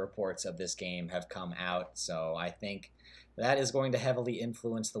weather reports of this game have come out. So I think that is going to heavily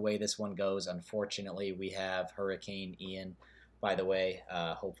influence the way this one goes. Unfortunately, we have Hurricane Ian. By the way,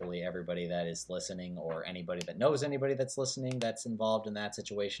 hopefully everybody that is listening or anybody that knows anybody that's listening that's involved in that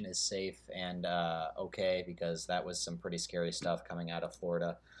situation is safe and okay, because that was some pretty scary stuff coming out of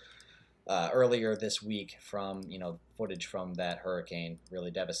Florida earlier this week from footage from that hurricane.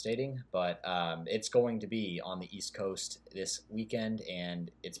 Really devastating, but it's going to be on the East Coast this weekend, and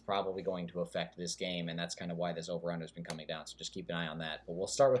it's probably going to affect this game, and that's kind of why this over-under has been coming down, so just keep an eye on that. But we'll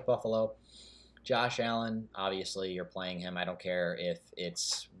start with Buffalo. Josh Allen, obviously, you're playing him. I don't care if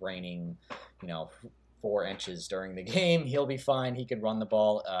it's raining, 4 inches during the game. He'll be fine. He can run the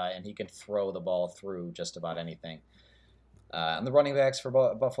ball, and he can throw the ball through just about anything. On the running backs for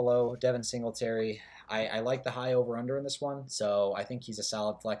Buffalo, Devin Singletary, I like the high over-under in this one, so I think he's a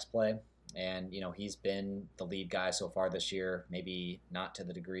solid flex play. And, he's been the lead guy so far this year, maybe not to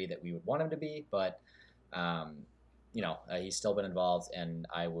the degree that we would want him to be, but, he's still been involved, and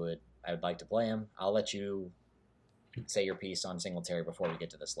I would like to play him. I'll let you say your piece on Singletary before we get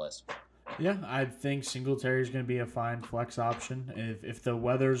to this list. Yeah, I think Singletary is going to be a fine flex option. If the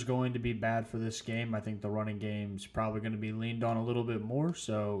weather's going to be bad for this game, I think the running game's probably going to be leaned on a little bit more,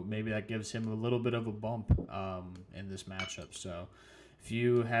 so maybe that gives him a little bit of a bump in this matchup. So if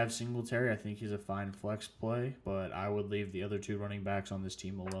you have Singletary, I think he's a fine flex play, but I would leave the other two running backs on this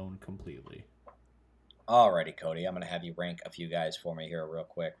team alone completely. Alrighty, Cody, I'm going to have you rank a few guys for me here real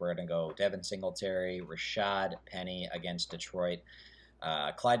quick. We're going to go Devin Singletary, Rashad Penny against Detroit,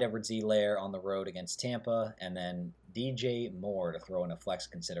 Clyde Edwards-Helaire on the road against Tampa, and then DJ Moore to throw in a flex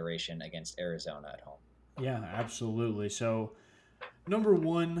consideration against Arizona at home. Yeah, absolutely. So, number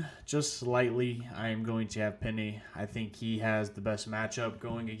one, just slightly, I am going to have Penny. I think he has the best matchup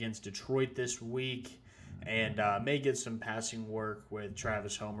going against Detroit this week and may get some passing work with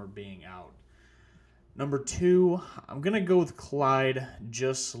Travis Homer being out. Number two, I'm going to go with Clyde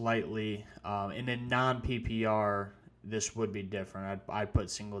just slightly. In a non-PPR, this would be different. I'd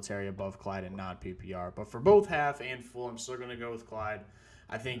put Singletary above Clyde in non-PPR. But for both half and full, I'm still going to go with Clyde.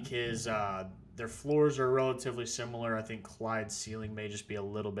 I think their floors are relatively similar. I think Clyde's ceiling may just be a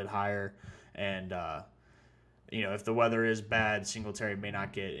little bit higher. And, if the weather is bad, Singletary may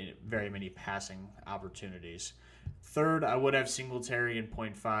not get very many passing opportunities. Third, I would have Singletary in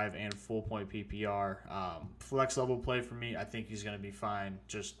 0.5 and full point PPR. Flex level play for me, I think he's going to be fine.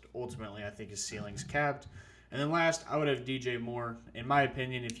 Just ultimately, I think his ceiling's capped. And then last, I would have DJ Moore. In my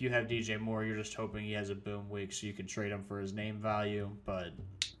opinion, if you have DJ Moore, you're just hoping he has a boom week so you can trade him for his name value. But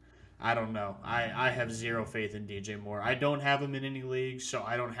I don't know. I have zero faith in DJ Moore. I don't have him in any leagues, so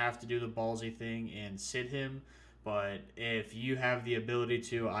I don't have to do the ballsy thing and sit him. But if you have the ability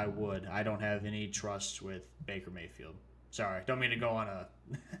to, I would. I don't have any trust with Baker Mayfield. Sorry, don't mean to go on a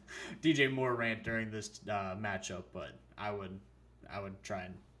DJ Moore rant during this matchup, but I would try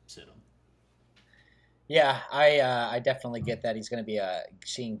and sit him. Yeah, I definitely get that. He's going to be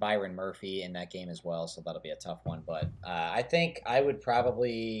seeing Byron Murphy in that game as well, so that'll be a tough one. But I think I would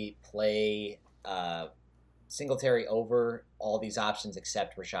probably play Singletary over all these options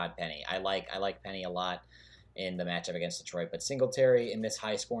except Rashad Penny. I like Penny a lot in the matchup against Detroit, but Singletary in this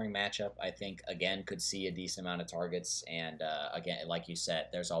high-scoring matchup, I think, again, could see a decent amount of targets, and again, like you said,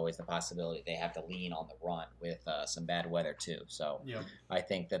 there's always the possibility they have to lean on the run with some bad weather, too, so Yep. I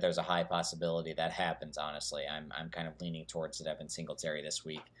think that there's a high possibility that happens, honestly. I'm kind of leaning towards Devin Singletary this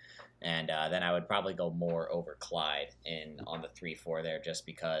week, and then I would probably go more over Clyde on the 3-4 there, just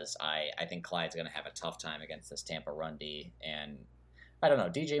because I think Clyde's going to have a tough time against this Tampa run D, and I don't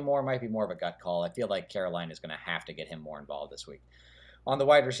know. DJ Moore might be more of a gut call. I feel like Carolina is going to have to get him more involved this week. On the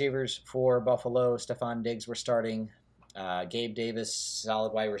wide receivers for Buffalo, Stephon Diggs we're starting. Gabe Davis,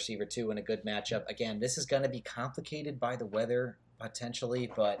 solid wide receiver too, in a good matchup. Again, this is going to be complicated by the weather potentially,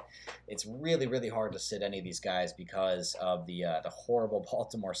 but it's really, really hard to sit any of these guys because of the horrible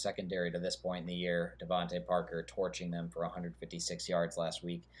Baltimore secondary to this point in the year. Devontae Parker torching them for 156 yards last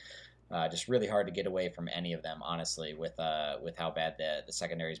week. Just really hard to get away from any of them, honestly, with how bad the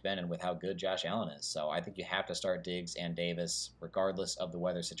secondary's been and with how good Josh Allen is. So I think you have to start Diggs and Davis, regardless of the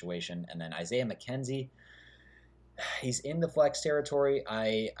weather situation. And then Isaiah McKenzie, he's in the flex territory.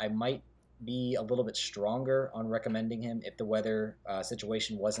 I might be a little bit stronger on recommending him if the weather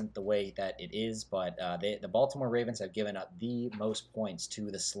situation wasn't the way that it is. But the Baltimore Ravens have given up the most points to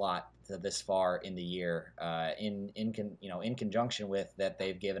the slot this far in the year. In conjunction with that,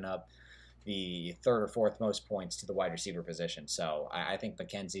 they've given up the third or fourth most points to the wide receiver position. So I think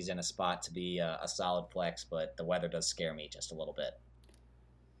McKenzie's in a spot to be a solid flex, but the weather does scare me just a little bit.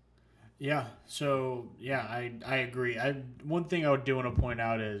 Yeah, so yeah, I agree. One thing I do want to point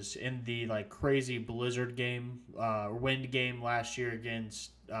out is in the crazy blizzard game, wind game last year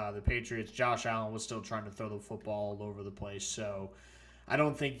against the Patriots, Josh Allen was still trying to throw the football all over the place. So I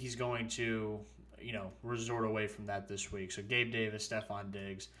don't think he's going to resort away from that this week. So Gabe Davis, Stephon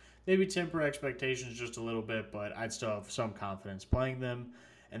Diggs, maybe temper expectations just a little bit, but I'd still have some confidence playing them.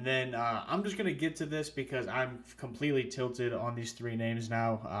 And then I'm just going to get to this because I'm completely tilted on these three names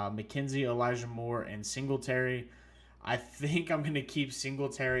now. McKenzie, Elijah Moore, and Singletary. I think I'm going to keep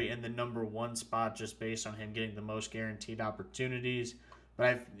Singletary in the number one spot just based on him getting the most guaranteed opportunities.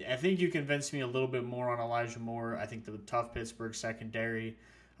 But I think you convinced me a little bit more on Elijah Moore. I think the tough Pittsburgh secondary,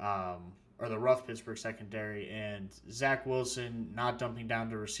 or the rough Pittsburgh secondary, and Zach Wilson not dumping down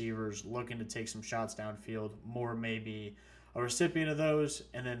to receivers, looking to take some shots downfield. Moore may be a recipient of those.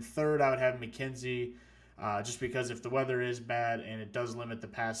 And then third, I would have McKenzie, just because if the weather is bad and it does limit the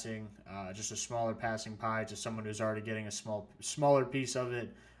passing, just a smaller passing pie to someone who's already getting a smaller piece of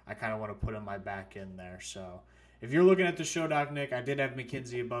it, I kind of want to put him my back in there. So if you're looking at the show, Doc Nick, I did have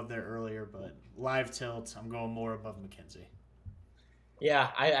McKenzie above there earlier, but live tilt, I'm going more above McKenzie.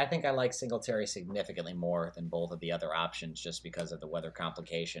 Yeah, I think I like Singletary significantly more than both of the other options just because of the weather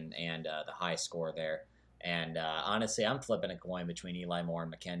complication and the high score there. And honestly, I'm flipping a coin between Eli Moore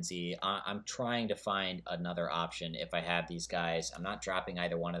and McKenzie. I'm trying to find another option if I have these guys. I'm not dropping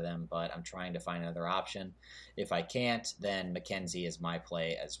either one of them, but I'm trying to find another option. If I can't, then McKenzie is my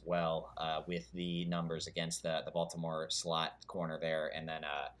play as well, with the numbers against the Baltimore slot corner there, and then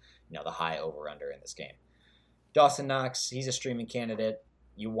the high over-under in this game. Dawson Knox, he's a streaming candidate.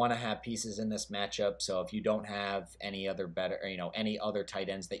 You want to have pieces in this matchup, so if you don't have any other tight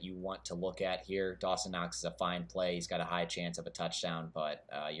ends that you want to look at here, Dawson Knox is a fine play. He's got a high chance of a touchdown, but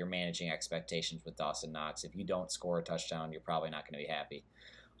you're managing expectations with Dawson Knox. If you don't score a touchdown, you're probably not going to be happy.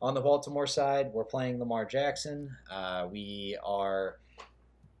 On the Baltimore side, we're playing Lamar Jackson.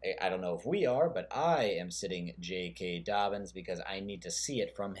 I don't know if we are, but I am sitting J.K. Dobbins because I need to see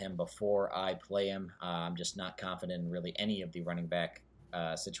it from him before I play him. I'm just not confident in really any of the running back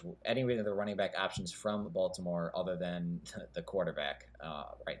options from Baltimore other than the quarterback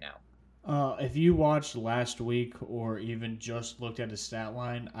right now. If you watched last week or even just looked at his stat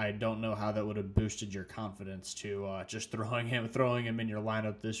line, I don't know how that would have boosted your confidence to just throwing him in your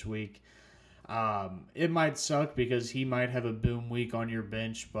lineup this week. It might suck because he might have a boom week on your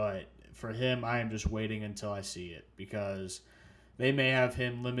bench, but for him, I am just waiting until I see it because they may have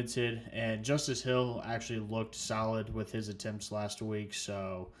him limited, and Justice Hill actually looked solid with his attempts last week,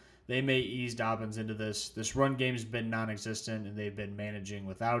 so they may ease Dobbins into this. This run game's been non-existent, and they've been managing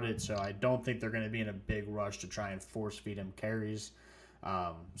without it, so I don't think they're going to be in a big rush to try and force-feed him carries.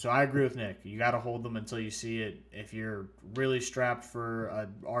 So I agree with Nick. You got to hold them until you see it. If you're really strapped for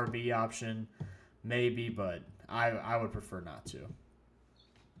an RB option, maybe, but I would prefer not to.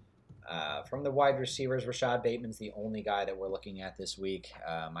 From the wide receivers, Rashad Bateman's the only guy that we're looking at this week.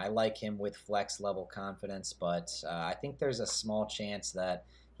 I like him with flex level confidence, but I think there's a small chance that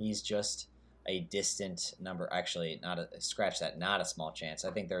he's just a distant number. Actually, not a small chance.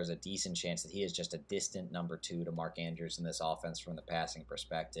 I think there's a decent chance that he is just a distant number 2 to Mark Andrews in this offense from the passing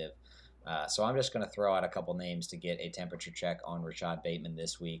perspective. So I'm just going to throw out a couple names to get a temperature check on Rashad Bateman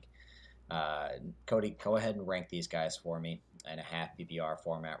this week. Cody, go ahead and rank these guys for me in a half PPR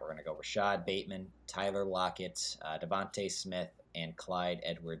format. We're going to go Rashad Bateman, Tyler Lockett, Devontae Smith, and Clyde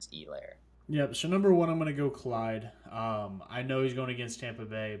Edwards-Helaire. Yep, so number 1, I'm going to go Clyde. I know he's going against Tampa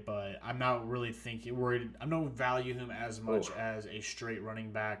Bay, but I'm not really worried. I don't value him as much as a straight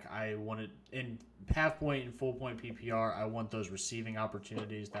running back. I want it in half point and full point PPR. I want those receiving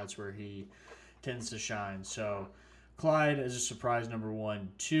opportunities. That's where he tends to shine. So Clyde is a surprise number 1.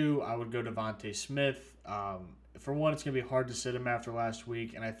 2, I would go Devontae Smith. For one, it's going to be hard to sit him after last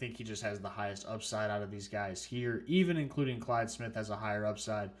week, and I think he just has the highest upside out of these guys here. Even including Clyde Smith has a higher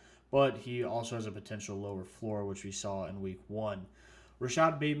upside, but he also has a potential lower floor, which we saw in week 1.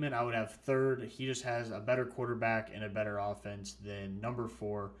 Rashad Bateman, I would have 3rd. He just has a better quarterback and a better offense than number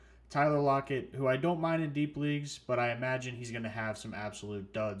 4. Tyler Lockett, who I don't mind in deep leagues, but I imagine he's going to have some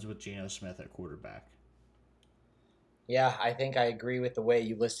absolute duds with Geno Smith at quarterback. Yeah, I think I agree with the way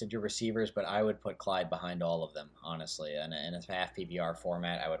you listed your receivers, but I would put Clyde behind all of them, honestly. In a half PPR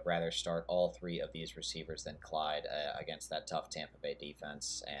format, I would rather start all 3 of these receivers than Clyde against that tough Tampa Bay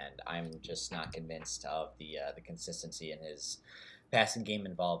defense, and I'm just not convinced of the consistency in his passing game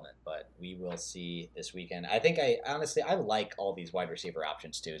involvement, but we will see this weekend. I think I like all these wide receiver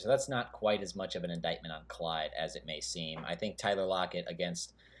options too, so that's not quite as much of an indictment on Clyde as it may seem. I think Tyler Lockett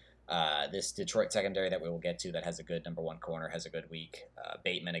against this Detroit secondary that we will get to that has a good number 1 corner has a good week.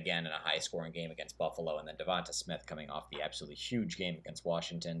 Bateman again in a high-scoring game against Buffalo, and then Devonta Smith coming off the absolutely huge game against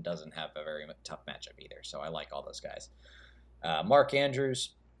Washington doesn't have a very tough matchup either, so I like all those guys. Mark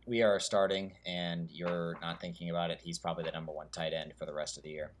Andrews, we are starting, and you're not thinking about it. He's probably the number 1 tight end for the rest of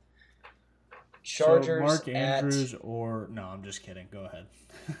the year. Chargers. So Mark Andrews no, I'm just kidding. Go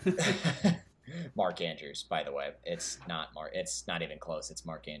ahead. Mark Andrews, by the way. It's not even close. It's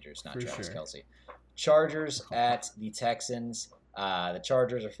Mark Andrews, not Travis Kelce. Chargers at the Texans. The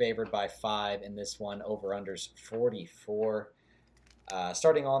Chargers are favored by 5 in this one. Over-unders 44.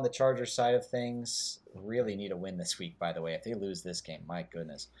 Starting on the Chargers side of things, really need a win this week, by the way. If they lose this game, my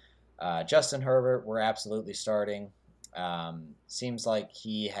goodness. Justin Herbert, we're absolutely starting. Seems like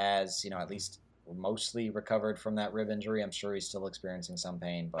he has, at least mostly recovered from that rib injury. I'm sure he's still experiencing some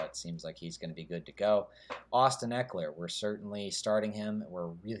pain, but seems like he's going to be good to go. Austin Eckler, we're certainly starting him. We're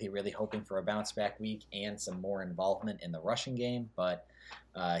really, really hoping for a bounce back week and some more involvement in the rushing game, but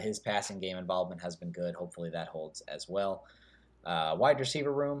his passing game involvement has been good. Hopefully that holds as well. Wide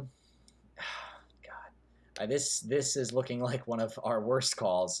receiver room, God, this is looking like one of our worst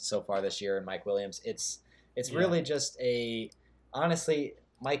calls so far this year in Mike Williams. It's really just honestly,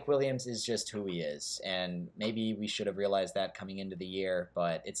 Mike Williams is just who he is, and maybe we should have realized that coming into the year,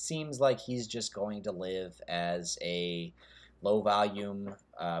 but it seems like he's just going to live as a low volume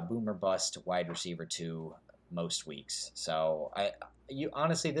boom or bust wide receiver 2 most weeks. So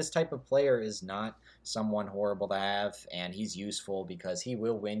honestly, this type of player is not someone horrible to have, and he's useful because he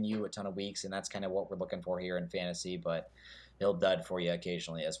will win you a ton of weeks, and that's kind of what we're looking for here in fantasy, but he'll dud for you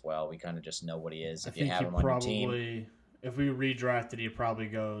occasionally as well. We kind of just know what he is if you have him on your team. If we redrafted, he probably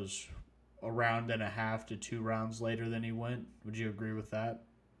goes a round and a half to 2 rounds later than he went. Would you agree with that?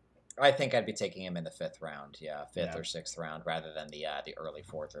 I think I'd be taking him in the 5th round, fifth or 6th round, rather than the early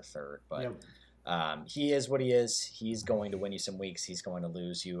 4th or 3rd. But he is what he is. He's going to win you some weeks. He's going to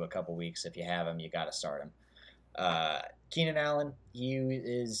lose you a couple weeks. If you have him, you got to start him. Keenan Allen, he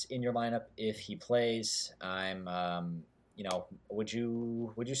is in your lineup if he plays. Would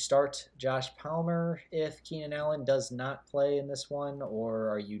you start Josh Palmer if Keenan Allen does not play in this one, or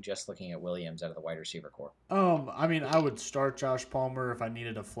are you just looking at Williams out of the wide receiver core? I would start Josh Palmer if I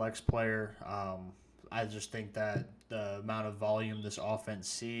needed a flex player. I just think that the amount of volume this offense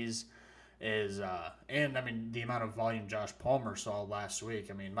sees is, the amount of volume Josh Palmer saw last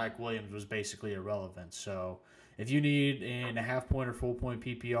week. Mike Williams was basically irrelevant. So if you need in a half-point or full-point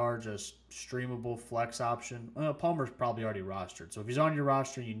PPR, just streamable flex option, Palmer's probably already rostered. So if he's on your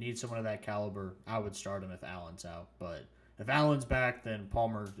roster, you need someone of that caliber, I would start him if Allen's out. But if Allen's back, then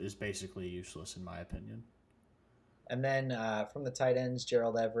Palmer is basically useless in my opinion. And then from the tight ends,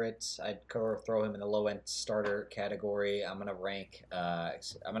 Gerald Everett, I'd throw him in the low-end starter category. I'm gonna rank.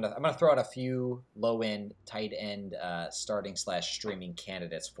 I'm gonna throw out a few low-end tight end starting/streaming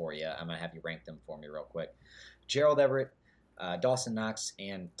candidates for you. I'm gonna have you rank them for me real quick. Gerald Everett, Dawson Knox,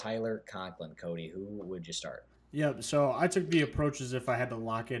 and Tyler Conklin. Cody, who would you start? Yeah, so I took the approach as if I had to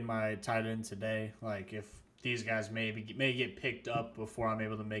lock in my tight end today. Like if these guys may get picked up before I'm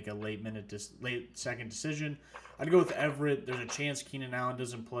able to make a late second decision, I'd go with Everett. There's a chance Keenan Allen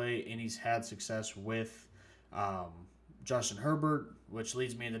doesn't play, and he's had success with Justin Herbert, which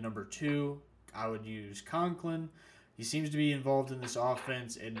leads me to number 2. I would use Conklin. He seems to be involved in this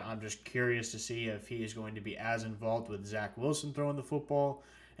offense, and I'm just curious to see if he is going to be as involved with Zach Wilson throwing the football.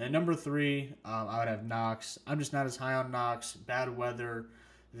 And at number 3, I would have Knox. I'm just not as high on Knox. Bad weather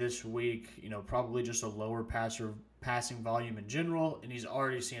this week, probably just a lower passing volume in general, and he's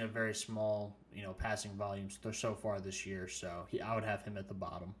already seen a very small, passing volumes so far this year, so I would have him at the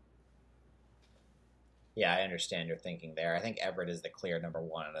bottom. Yeah, I understand your thinking there. I think Everett is the clear number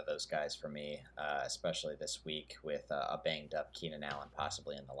 1 out of those guys for me, especially this week with a banged-up Keenan Allen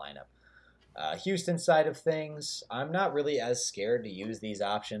possibly in the lineup. Houston side of things, I'm not really as scared to use these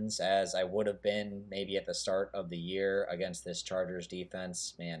options as I would have been maybe at the start of the year against this Chargers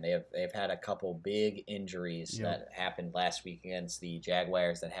defense. Man, they've had a couple big injuries that happened last week against the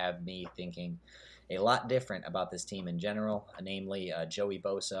Jaguars that have me thinking a lot different about this team in general, namely Joey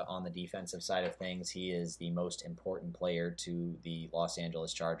Bosa on the defensive side of things. He is the most important player to the Los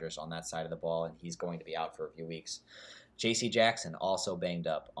Angeles Chargers on that side of the ball, and he's going to be out for a few weeks. J.C. Jackson also banged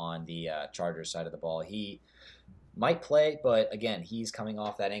up on the Chargers side of the ball. He might play, but again, he's coming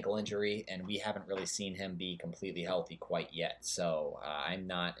off that ankle injury, and we haven't really seen him be completely healthy quite yet. So I'm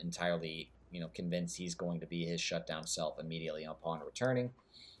not entirely convinced he's going to be his shutdown self immediately upon returning.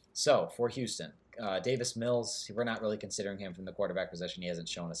 So for Houston, Davis Mills, we're not really considering him from the quarterback position. He hasn't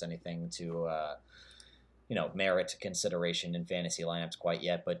shown us anything to merit consideration in fantasy lineups quite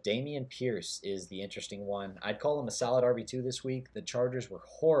yet. But Dameon Pierce is the interesting one. I'd call him a solid RB2 this week. The Chargers were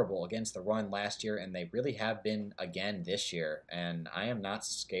horrible against the run last year, and they really have been again this year. And I am not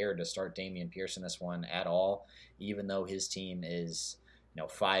scared to start Dameon Pierce in this one at all, even though his team is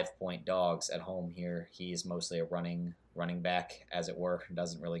 5-point dogs at home here. He's mostly a running back, as it were.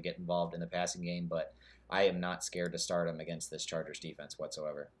 Doesn't really get involved in the passing game, but I am not scared to start him against this Chargers defense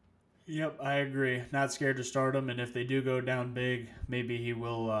whatsoever. Yep, I agree. Not scared to start him, and if they do go down big, maybe he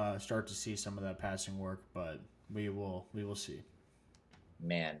will start to see some of that passing work, but we will see.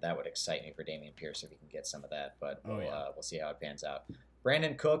 man, that would excite me for Dameon Pierce if he can get some of that. But we'll see how it pans out.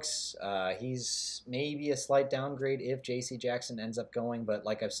 Brandon Cooks, he's maybe a slight downgrade if J.C. Jackson ends up going, but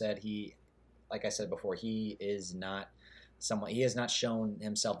like I said before, he is not someone. He has not shown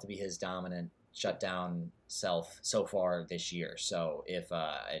himself to be his dominant shutdown self so far this year. So if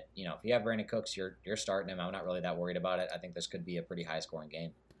you have Brandon Cooks, you're starting him. I'm not really that worried about it. I think this could be a pretty high scoring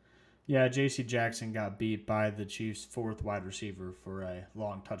game. Yeah, J.C. Jackson got beat by the Chiefs' fourth wide receiver for a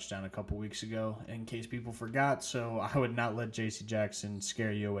long touchdown a couple weeks ago, in case people forgot. So I would not let J.C. Jackson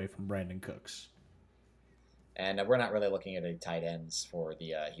scare you away from Brandon Cooks. And we're not really looking at any tight ends for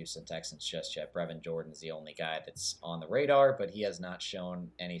the Houston Texans just yet. Brevin Jordan's the only guy that's on the radar, but he has not shown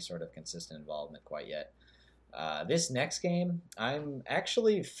any sort of consistent involvement quite yet. This next game, I'm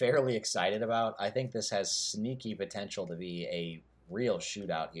actually fairly excited about. I think this has sneaky potential to be a real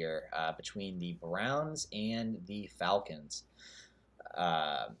shootout here between the Browns and the Falcons.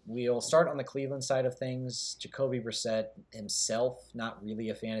 We'll start on the Cleveland side of things. Jacoby Brissett himself, not really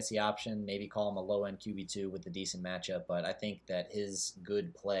a fantasy option. Maybe call him a low-end QB2 with a decent matchup, but I think that his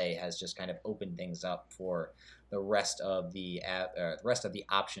good play has just kind of opened things up for the rest of the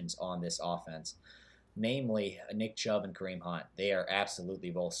options on this offense. Namely, Nick Chubb and Kareem Hunt. They are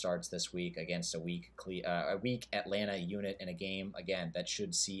absolutely both starts this week against a weak Atlanta unit in a game, again, that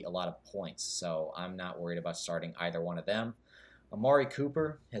should see a lot of points. So I'm not worried about starting either one of them. Amari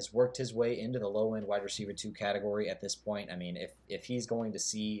Cooper has worked his way into the low-end wide receiver 2 category at this point. I mean, if he's going to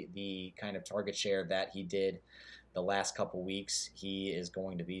see the kind of target share that he did the last couple weeks, he is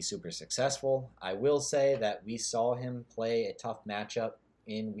going to be super successful. I will say that we saw him play a tough matchup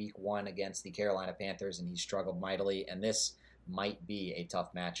in week 1 against the Carolina Panthers, and he struggled mightily, and this might be a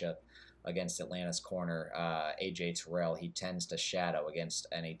tough matchup against Atlanta's corner, A.J. Terrell. He tends to shadow against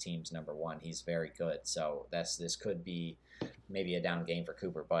any team's number 1. He's very good, so this could be maybe a down game for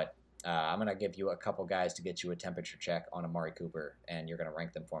Cooper, but I'm going to give you a couple guys to get you a temperature check on Amari Cooper, and you're going to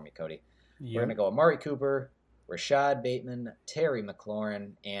rank them for me, Cody. Yep. We're going to go Amari Cooper, Rashad Bateman, Terry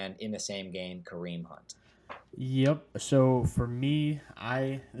McLaurin, and in the same game, Kareem Hunt. Yep. So for me,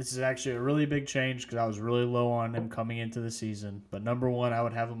 this is actually a really big change because I was really low on him coming into the season. But number 1, I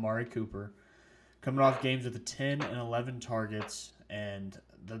would have Amari Cooper coming off games with 10 and 11 targets. And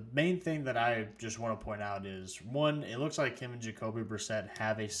the main thing that I just want to point out is, 1, it looks like him and Jacoby Brissett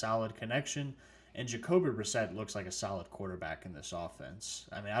have a solid connection. And Jacoby Brissett looks like a solid quarterback in this offense.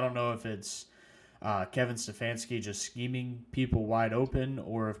 I mean, I don't know if it's Kevin Stefanski just scheming people wide open,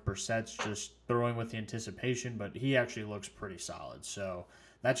 or if Brissett's just throwing with the anticipation, but he actually looks pretty solid. So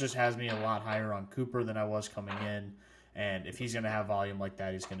that just has me a lot higher on Cooper than I was coming in, and if he's going to have volume like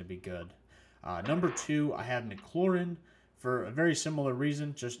that, he's going to be good. Number 2, I have McLaurin for a very similar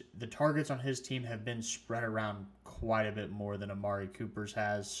reason. Just the targets on his team have been spread around quite a bit more than Amari Cooper's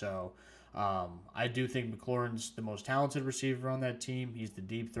has, so I do think McLaurin's the most talented receiver on that team. He's the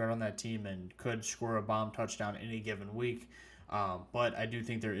deep threat on that team and could score a bomb touchdown any given week. But I do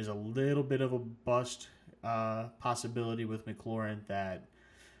think there is a little bit of a bust possibility with McLaurin that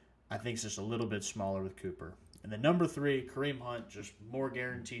I think is just a little bit smaller with Cooper. And then number 3, Kareem Hunt, just more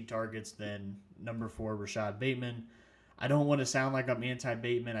guaranteed targets than number 4, Rashad Bateman. I don't want to sound like I'm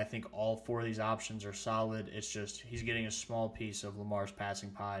anti-Bateman. I think all 4 of these options are solid. It's just he's getting a small piece of Lamar's passing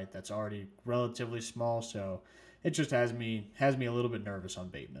pie that's already relatively small, so it just has me a little bit nervous on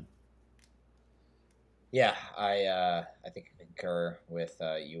Bateman. Yeah, I think I concur with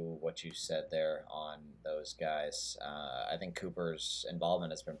what you said there on those guys. I think Cooper's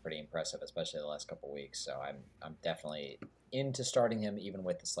involvement has been pretty impressive, especially the last couple weeks. So I'm definitely into starting him, even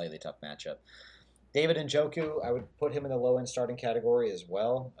with the slightly tough matchup. David Njoku, I would put him in the low-end starting category as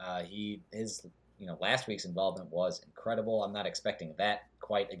well. His last week's involvement was incredible. I'm not expecting that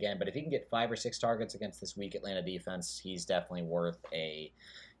quite again, but if he can get 5 or 6 targets against this weak Atlanta defense, he's definitely worth a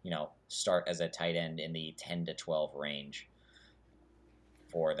start as a tight end in the 10 to 12 range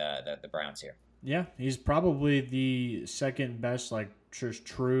for the Browns here. Yeah, he's probably the second best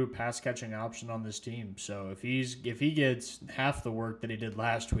true pass catching option on this team. So if he gets half the work that he did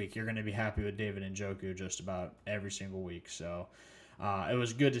last week, you're going to be happy with David Njoku just about every single week. So it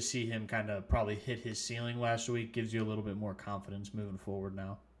was good to see him kind of probably hit his ceiling last week. Gives you a little bit more confidence moving forward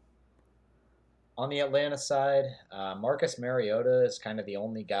now. On the Atlanta side, Marcus Mariota is kind of the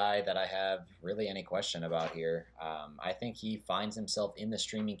only guy that I have really any question about here. I think he finds himself in the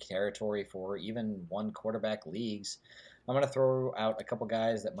streaming territory for even one quarterback leagues. I'm going to throw out a couple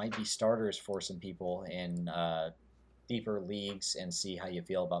guys that might be starters for some people in deeper leagues and see how you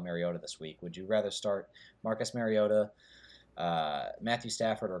feel about Mariota this week. Would you rather start Marcus Mariota, Matthew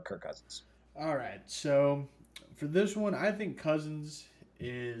Stafford, or Kirk Cousins? All right, so for this one, I think Cousins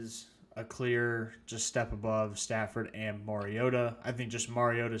is a clear just step above Stafford and Mariota. I think just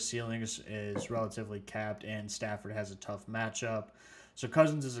Mariota's ceiling is relatively capped, and Stafford has a tough matchup. So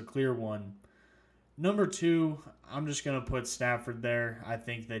Cousins is a clear one. Number 2, I'm just going to put Stafford there. I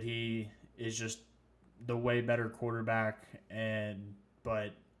think that he is just the way better quarterback,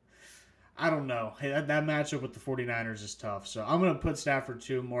 but I don't know. Hey, that matchup with the 49ers is tough. So I'm going to put Stafford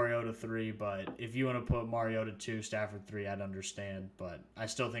 2, Mariota 3. But if you want to put Mariota 2, Stafford 3, I'd understand. But I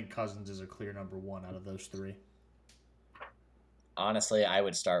still think Cousins is a clear number 1 out of those 3. Honestly, I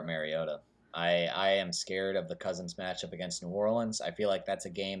would start Mariota. I am scared of the Cousins matchup against New Orleans. I feel like that's a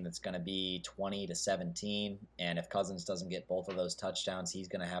game that's going to be 20-17. And if Cousins doesn't get both of those touchdowns, he's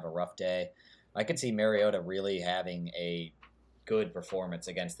going to have a rough day. I could see Mariota really having a good performance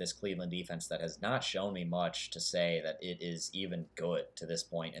against this Cleveland defense that has not shown me much to say that it is even good to this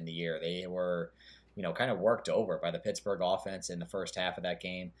point in the year. They were, kind of worked over by the Pittsburgh offense in the first half of that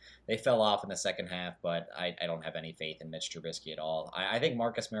game. They fell off in the second half, but I don't have any faith in Mitch Trubisky at all. I think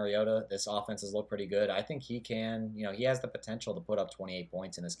Marcus Mariota, this offense has looked pretty good. I think he can, he has the potential to put up 28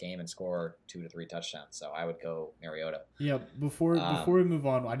 points in this game and score 2 to 3 touchdowns. So I would go Mariota. Yeah, before we move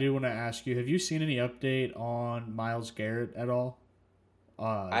on, I do want to ask you, have you seen any update on Myles Garrett at all?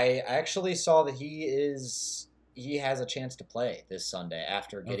 I actually saw that he has a chance to play this Sunday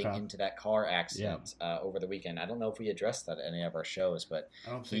after getting into that car accident over the weekend. I don't know if we addressed that at any of our shows, but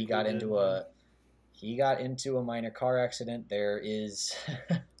he got into a minor car accident. There is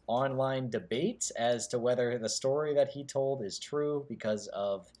online debate as to whether the story that he told is true because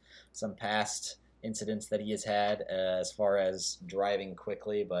of some past incidents that he has had as far as driving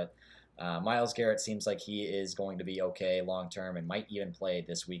quickly, but Myles Garrett seems like he is going to be okay long term and might even play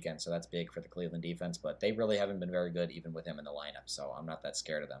this weekend, so that's big for the Cleveland defense, but they really haven't been very good even with him in the lineup, so I'm not that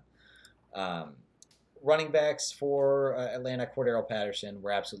scared of them. Running backs for Atlanta, Cordero Patterson, we're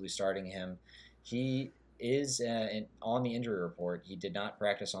absolutely starting him. He is on the injury report. He did not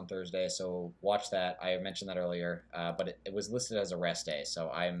practice on Thursday, so watch that. I mentioned that earlier, but it was listed as a rest day, so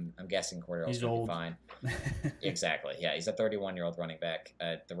I'm guessing Cordero's going to be fine. Exactly. Yeah, he's a 31-year-old running back.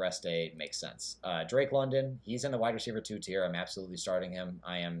 The rest day makes sense. Drake London, he's in the wide receiver 2 tier. I'm absolutely starting him.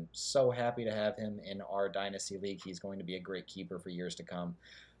 I am so happy to have him in our Dynasty League. He's going to be a great keeper for years to come.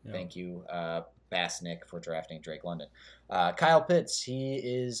 Yep. Thank you, Bassnick, for drafting Drake London. Kyle Pitts, he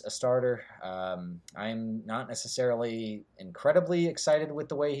is a starter. I'm not necessarily incredibly excited with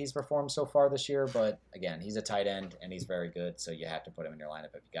the way he's performed so far this year, but again, he's a tight end, and he's very good, so you have to put him in your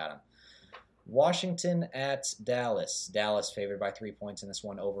lineup if you got him. Washington at Dallas. Dallas favored by 3 points in this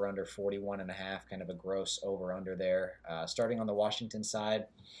one, over under 41.5, kind of a gross over under there. Starting on the Washington side,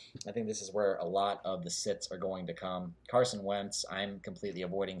 I think this is where a lot of the sits are going to come. Carson Wentz, I'm completely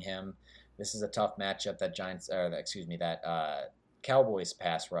avoiding him. This is a tough matchup. That Cowboys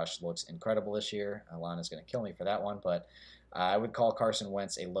pass rush looks incredible this year. Alana's going to kill me for that one, but I would call Carson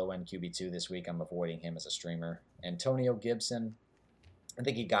Wentz a low-end QB2 this week. I'm avoiding him as a streamer. Antonio Gibson, I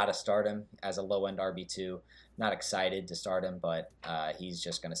think you got to start him as a low-end RB2. Not excited to start him, but he's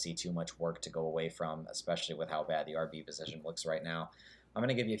just going to see too much work to go away from, especially with how bad the RB position looks right now. I'm going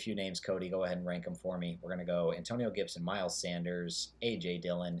to give you a few names, Cody. Go ahead and rank them for me. We're going to go Antonio Gibson, Miles Sanders, A.J.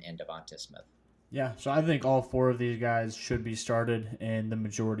 Dillon, and Devonta Smith. Yeah, so I think all 4 of these guys should be started in the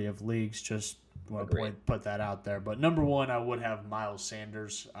majority of leagues. Just want to put that out there. But number 1, I would have Miles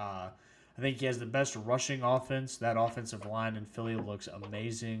Sanders. I think he has the best rushing offense. That offensive line in Philly looks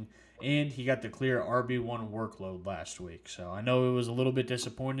amazing. And he got the clear RB1 workload last week. So I know it was a little bit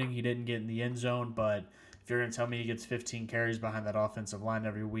disappointing. He didn't get in the end zone, but if you're going to tell me he gets 15 carries behind that offensive line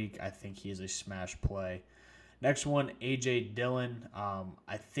every week, I think he is a smash play. Next one, A.J. Dillon.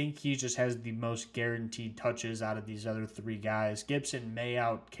 I think he just has the most guaranteed touches out of these other 3 guys. Gibson may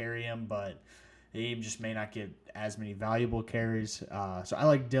out-carry him, but he just may not get as many valuable carries. So I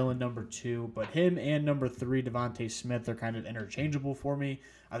like Dillon number 2, but him and number 3, Devonta Smith, are kind of interchangeable for me.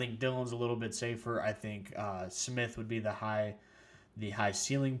 I think Dillon's a little bit safer. I think Smith would be the high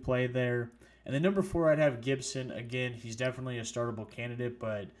ceiling play there. And then number 4, I'd have Gibson. Again, he's definitely a startable candidate,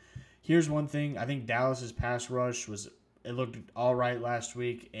 but here's one thing. I think Dallas's pass rush looked all right last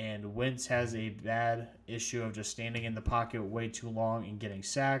week, and Wentz has a bad issue of just standing in the pocket way too long and getting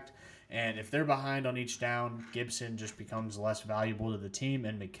sacked. And if they're behind on each down, Gibson just becomes less valuable to the team,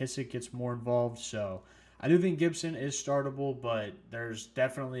 and McKissick gets more involved. So I do think Gibson is startable, but there's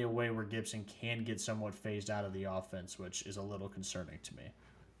definitely a way where Gibson can get somewhat phased out of the offense, which is a little concerning to me.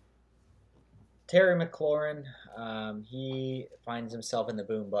 Terry McLaurin, he finds himself in the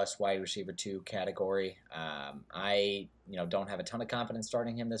boom-bust wide receiver 2 category. I don't have a ton of confidence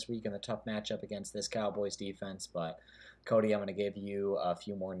starting him this week in the tough matchup against this Cowboys defense, but Cody, I'm going to give you a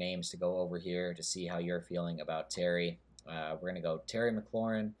few more names to go over here to see how you're feeling about Terry. We're going to go Terry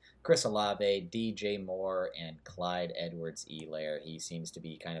McLaurin, Chris Olave, DJ Moore, and Clyde Edwards-Helaire. He seems to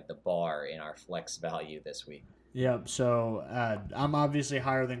be kind of the bar in our flex value this week. Yep. So I'm obviously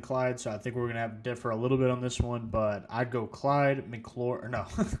higher than Clyde, so I think we're gonna have to differ a little bit on this one. But I'd go Clyde, McLaurin. No,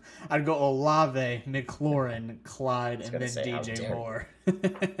 I'd go Olave, McLaurin, Clyde, and then DJ Moore.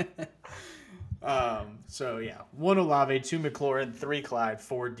 So yeah, 1 Olave, 2 McLaurin, 3 Clyde,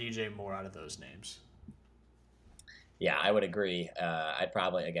 4 DJ Moore out of those names. Yeah, I would agree. I'd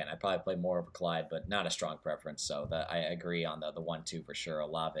probably play more of a Clyde, but not a strong preference. So I agree on the 1-2 for sure.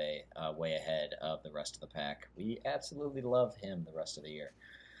 Olave way ahead of the rest of the pack. We absolutely love him the rest of the year.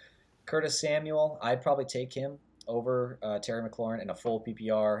 Curtis Samuel, I'd probably take him over Terry McLaurin in a full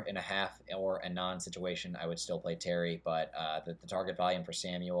PPR. In a half or a non situation, I would still play Terry, but the target volume for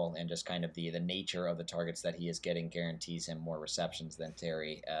Samuel and just kind of the nature of the targets that he is getting guarantees him more receptions than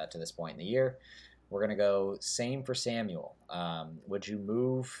Terry to this point in the year. We're going to go same for Samuel. Would you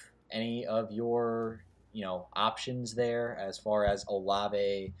move any of your options there as far as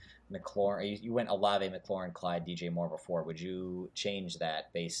Olave, McLaurin? You went Olave, McLaurin, Clyde, DJ Moore before. Would you change that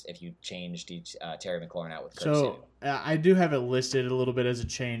if you changed Terry McLaurin out with Curtis Samuel? I do have it listed a little bit as a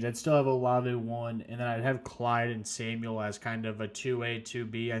change. I'd still have Olave 1, and then I'd have Clyde and Samuel as kind of a 2A,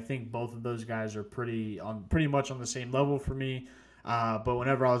 2B. I think both of those guys are pretty much on the same level for me. But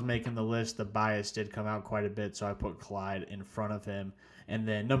whenever I was making the list, the bias did come out quite a bit, so I put Clyde in front of him. And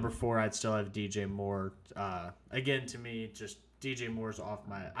then number 4, I'd still have DJ Moore. Again, to me, just DJ Moore's off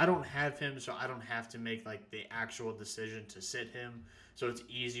my... I don't have him, so I don't have to make like the actual decision to sit him. So it's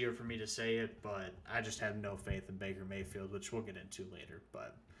easier for me to say it, but I just have no faith in Baker Mayfield, which we'll get into later.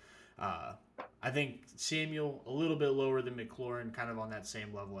 But I think Samuel, a little bit lower than McLaurin, kind of on that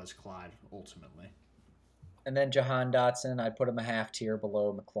same level as Clyde, ultimately. And then Jahan Dotson, I'd put him a half tier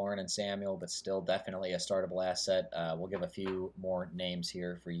below McLaurin and Samuel, but still definitely a startable asset. We'll give a few more names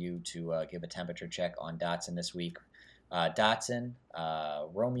here for you to give a temperature check on Dotson this week. Dotson,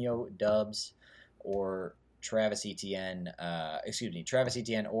 Romeo Doubs, or Travis Etienne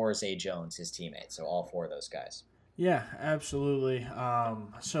or Zay Jones, his teammate. So all 4 of those guys. Yeah, absolutely.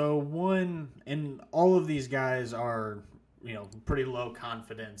 And all of these guys are pretty low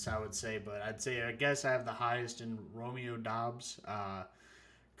confidence, I would say, but I guess I have the highest in Romeo Doubs.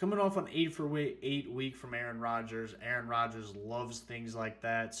 Coming off an 8 week from Aaron Rodgers. Aaron Rodgers loves things like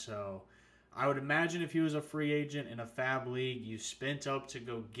that, so I would imagine if he was a free agent in a fab league, you spent up to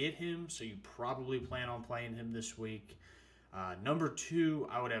go get him, so you probably plan on playing him this week. Number 2,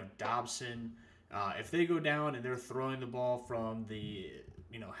 I would have Dobson. If they go down and they're throwing the ball from the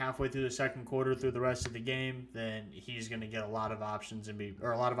halfway through the second quarter through the rest of the game, then he's going to get a lot of options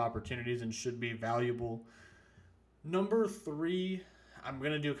or a lot of opportunities and should be valuable. Number 3, I'm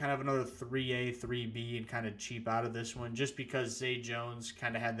going to do kind of another 3A, 3B and kind of cheap out of this one just because Zay Jones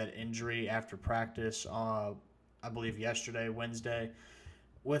kind of had that injury after practice, I believe Wednesday.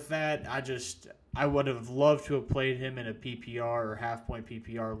 With that, I would have loved to have played him in a PPR or half-point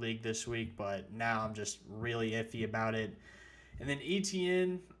PPR league this week, but now I'm just really iffy about it. And then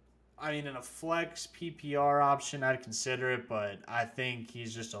Etienne, in a flex PPR option, I'd consider it, but I think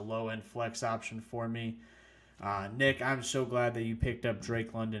he's just a low-end flex option for me. Nick, I'm so glad that you picked up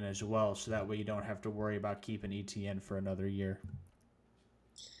Drake London as well, so that way you don't have to worry about keeping Etienne for another year.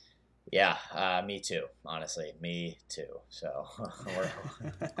 Yeah, me too. Honestly, me too. So we're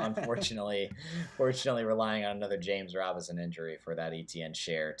unfortunately relying on another James Robinson injury for that Etienne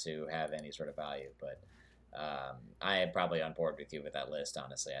share to have any sort of value, but I am probably on board with you with that list,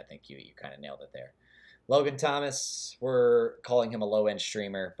 honestly. I think you kind of nailed it there. Logan Thomas, we're calling him a low-end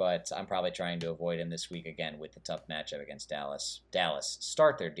streamer, but I'm probably trying to avoid him this week again with the tough matchup against Dallas. Dallas,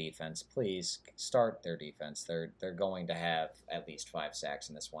 start their defense. Please start their defense. They're going to have at least 5 sacks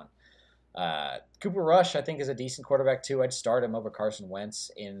in this one. Cooper Rush, I think, is a decent quarterback, too. I'd start him over Carson Wentz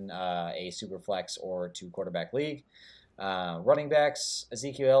in a super flex or 2-quarterback league. Running backs,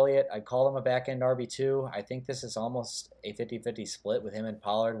 Ezekiel Elliott, I'd call him a back-end RB2. I think this is almost a 50-50 split with him and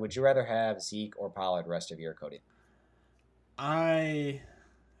Pollard. Would you rather have Zeke or Pollard rest of year, Cody? I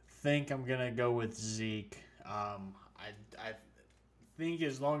think I'm going to go with Zeke. I think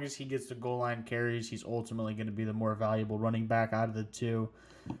as long as he gets the goal line carries, he's ultimately going to be the more valuable running back out of the 2.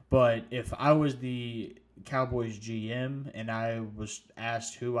 But if I was the Cowboys GM and I was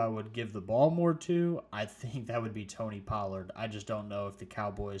asked who I would give the ball more to, I think that would be Tony Pollard. I just don't know if the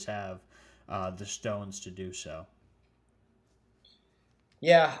Cowboys have the stones to do so.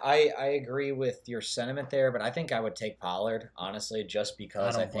 Yeah, I agree with your sentiment there, but I think I would take Pollard, honestly, just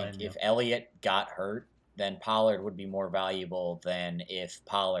because I think if Elliott got hurt, then Pollard would be more valuable than if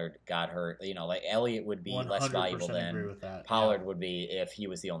Pollard got hurt. Like Elliott would be less valuable 100% agree than with that. Pollard would be if he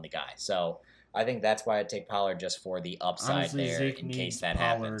was the only guy. So I think that's why I'd take Pollard just for the upside. Honestly, there Zeke in needs case that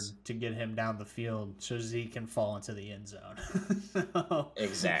Pollard happens. to get him down the field so Zeke can fall into the end zone. So.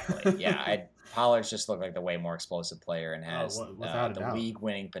 Exactly. Yeah, Pollard's just looked like the way more explosive player and has the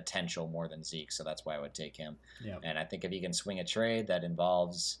league-winning potential more than Zeke, so that's why I would take him. Yep. And I think if you can swing a trade that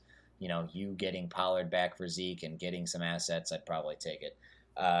involves, you getting Pollard back for Zeke and getting some assets, I'd probably take it.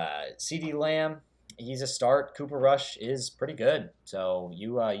 CeeDee Lamb, he's a start. Cooper Rush is pretty good, so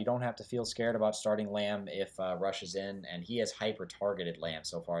you don't have to feel scared about starting Lamb if Rush is in, and he has hyper-targeted Lamb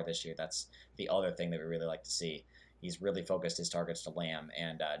so far this year. That's the other thing that we really like to see. He's really focused his targets to Lamb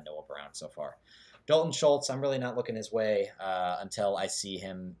and Noah Brown so far. Dalton Schultz, I'm really not looking his way until I see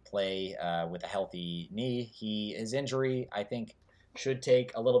him play with a healthy knee. His injury, I think, should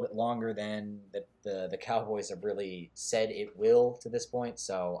take a little bit longer than the Cowboys have really said it will to this point.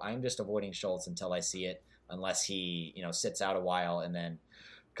 So I'm just avoiding Schultz until I see it, unless he sits out a while and then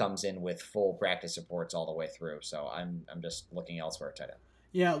comes in with full practice reports all the way through. So I'm just looking elsewhere at tight end.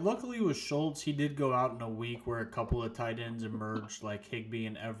 Yeah, luckily with Schultz, he did go out in a week where a couple of tight ends emerged, like Higbee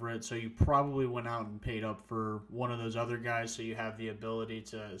and Everett. So you probably went out and paid up for one of those other guys, so you have the ability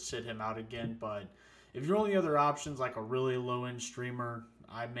to sit him out again. But if your only other options like a really low-end streamer,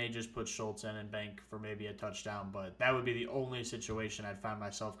 I may just put Schultz in and bank for maybe a touchdown. But that would be the only situation I'd find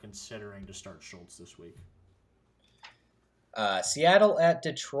myself considering to start Schultz this week. Seattle at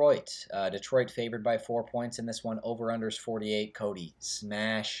Detroit. Detroit favored by 4 points in this one. Over-unders 48. Cody,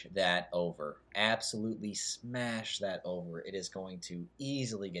 smash that over. Absolutely smash that over. It is going to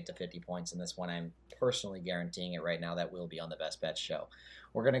easily get to 50 points in this one. I'm personally guaranteeing it right now. That will be on the Best Bets show.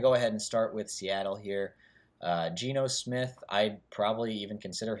 We're going to go ahead and start with Seattle here. Geno Smith, I'd probably even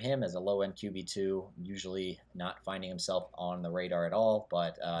consider him as a low-end QB2, usually not finding himself on the radar at all,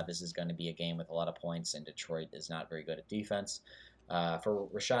 but this is going to be a game with a lot of points, and Detroit is not very good at defense. For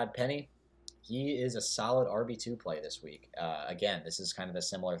Rashad Penny, he is a solid RB2 play this week. Again, this is kind of the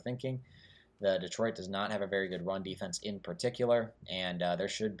similar thinking. The Detroit does not have a very good run defense in particular, and there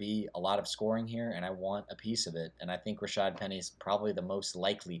should be a lot of scoring here, and I want a piece of it. And I think Rashad Penny is probably the most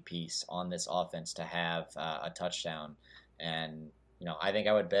likely piece on this offense to have a touchdown. And, I think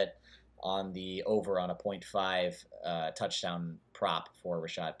I would bet on the over on a 0.5 touchdown prop for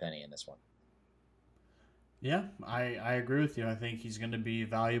Rashad Penny in this one. Yeah, I agree with you. I think he's going to be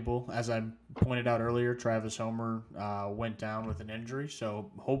valuable. As I pointed out earlier, Travis Homer went down with an injury,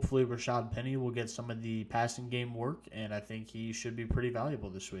 so hopefully Rashad Penny will get some of the passing game work, and I think he should be pretty valuable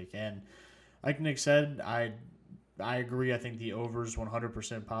this week. And like Nick said, I agree. I think the over is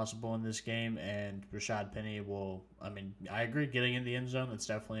 100% possible in this game, and Rashad Penny will, I agree, getting in the end zone, that's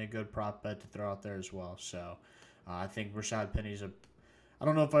definitely a good prop bet to throw out there as well. So I think Rashad Penny's I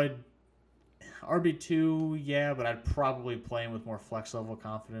don't know if I'd RB2, yeah, but I'd probably play him with more flex level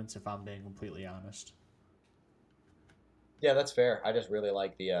confidence if I'm being completely honest. Yeah, that's fair. I just really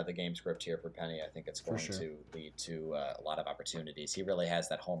like the game script here for Penny. I think it's going to lead to a lot of opportunities. He really has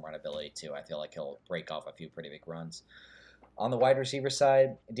that home run ability, too. I feel like he'll break off a few pretty big runs. On the wide receiver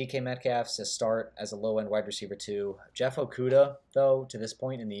side, DK Metcalf's a start as a low-end wide receiver, too. Jeff Okudah, though, to this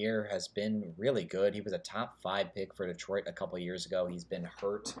point in the year, has been really good. He was a top 5 pick for Detroit a couple years ago. He's been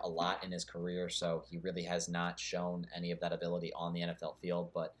hurt a lot in his career, so he really has not shown any of that ability on the NFL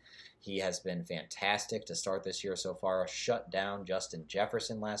field, but he has been fantastic to start this year so far. Shut down Justin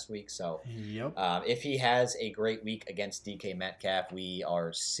Jefferson last week. So yep. If he has a great week against DK Metcalf, we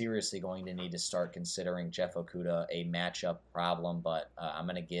are seriously going to need to start considering Jeff Okudah a matchup problem. But I'm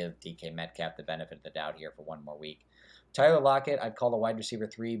going to give DK Metcalf the benefit of the doubt here for one more week. Tyler Lockett, I'd call the wide receiver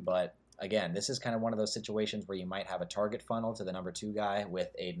 3, but again, this is kind of one of those situations where you might have a target funnel to the number 2 guy with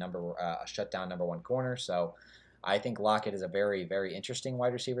a shutdown number 1 corner. So I think Lockett is a very, very interesting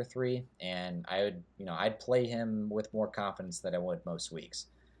wide receiver 3, and I'd play him with more confidence than I would most weeks.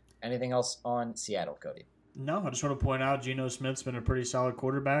 Anything else on Seattle, Cody? No, I just want to point out Geno Smith's been a pretty solid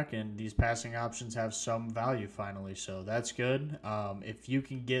quarterback, and these passing options have some value finally, so that's good. If you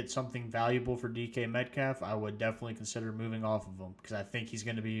can get something valuable for DK Metcalf, I would definitely consider moving off of him because I think he's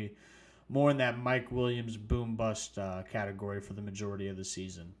going to be more in that Mike Williams boom-bust category for the majority of the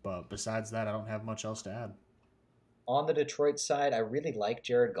season. But besides that, I don't have much else to add. On the Detroit side, I really like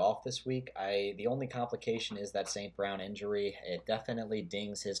Jared Goff this week. The only complication is that St. Brown injury. It definitely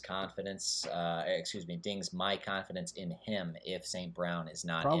dings his confidence. Dings my confidence in him if St. Brown is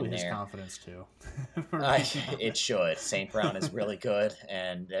not Probably in there. Probably his confidence too. It should. St. Brown is really good,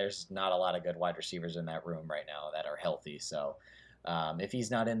 and there's not a lot of good wide receivers in that room right now that are healthy. So If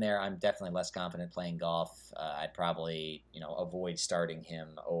he's not in there, I'm definitely less confident playing Golf. I'd probably, avoid starting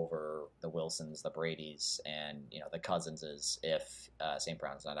him over the Wilsons, the Bradys, and, the Cousinses if St.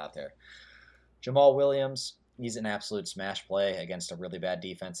 Brown's not out there. Jamal Williams, he's an absolute smash play against a really bad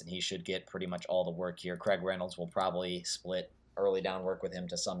defense, and he should get pretty much all the work here. Craig Reynolds will probably split early down work with him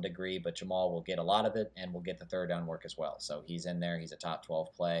to some degree, but Jamal will get a lot of it and will get the third down work as well. So he's in there. He's a top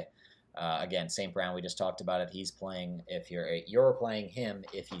 12 play. Again, St. Brown, we just talked about it. He's playing if you're playing him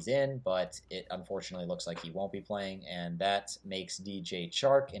if he's in, but it unfortunately looks like he won't be playing, and that makes DJ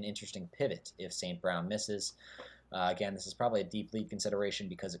Chark an interesting pivot if St. Brown misses. Again, this is probably a deep league consideration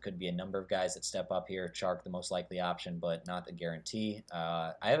because it could be a number of guys that step up here. Chark, the most likely option, but not the guarantee.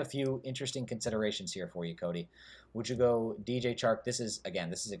 I have a few interesting considerations here for you, Cody. Would you go DJ Chark? This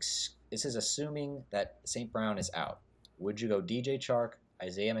is assuming that St. Brown is out. Would you go DJ Chark,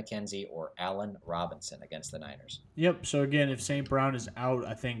 Isaiah McKenzie, or Allen Robinson against the Niners? Yep. So again, if St. Brown is out,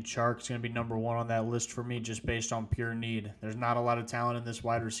 I think Chark's going to be number one on that list for me, just based on pure need. There's not a lot of talent in this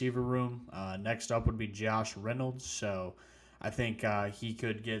wide receiver room. Next up would be Josh Reynolds. So I think he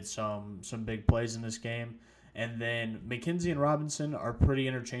could get some big plays in this game. And then McKenzie and Robinson are pretty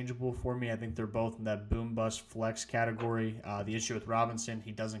interchangeable for me. I think they're both in that boom-bust flex category. The issue with Robinson,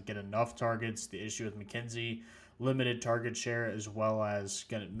 he doesn't get enough targets. The issue with McKenzie, limited target share, as well as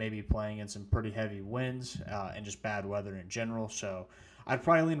maybe playing in some pretty heavy winds and just bad weather in general. So I'd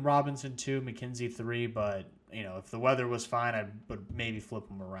probably lean Robinson 2, McKenzie 3, but if the weather was fine, I would maybe flip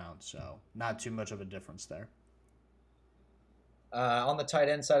them around. So not too much of a difference there. On the tight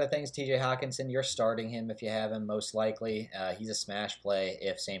end side of things, TJ Hawkinson, you're starting him if you have him, most likely. He's a smash play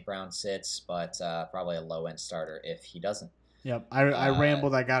if St. Brown sits, but probably a low-end starter if he doesn't. Yep, I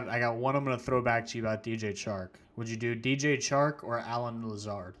rambled. I got one I'm going to throw back to you about DJ Chark. Would you do DJ Chark or Allen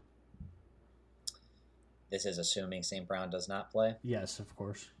Lazard? This is assuming St. Brown does not play? Yes, of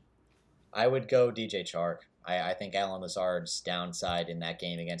course. I would go DJ Chark. I think Allen Lazard's downside in that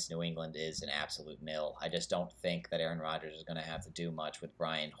game against New England is an absolute nil. I just don't think that Aaron Rodgers is going to have to do much with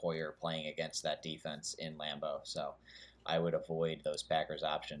Brian Hoyer playing against that defense in Lambeau. So I would avoid those Packers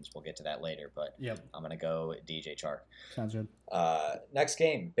options. We'll get to that later, but I'm going to go DJ Chark. Sounds good. Next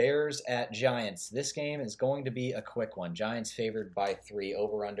game, Bears at Giants. This game is going to be a quick one. Giants favored by 3.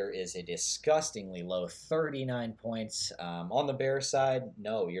 Over-under is a disgustingly low 39 points. On the Bears side,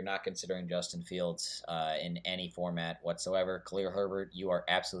 no, you're not considering Justin Fields in any format whatsoever. Khalil Herbert, you are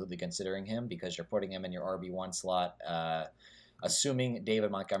absolutely considering him because you're putting him in your RB1 slot. Assuming David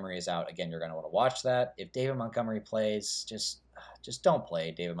Montgomery is out, again, you're going to want to watch that. If David Montgomery plays, just don't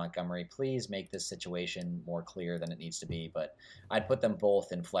play David Montgomery. Please make this situation more clear than it needs to be. But I'd put them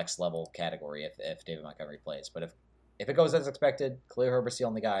both in flex level category if David Montgomery plays. But if it goes as expected, Khalil Herbert's the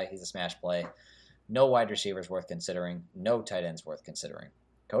only guy. He's a smash play. No wide receivers worth considering. No tight ends worth considering.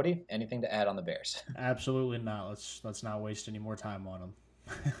 Cody, anything to add on the Bears? Absolutely not. Let's not waste any more time on them.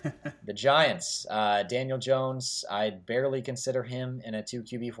 The Giants, Daniel Jones, I'd barely consider him in a 2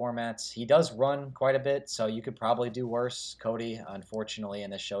 QB format. He does run quite a bit, so you could probably do worse. Cody, unfortunately, in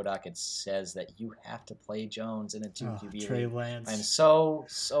this show doc, it says that you have to play Jones in a 2 QB Trey league. Lance. I'm so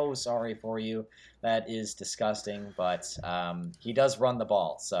sorry for you. That is disgusting, but he does run the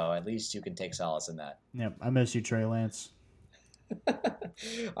ball, so at least you can take solace in that. Yep, I miss you, Trey Lance.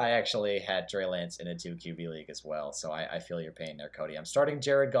 I actually had Trey Lance in a 2 QB league as well, so I feel your pain there, Cody. I'm starting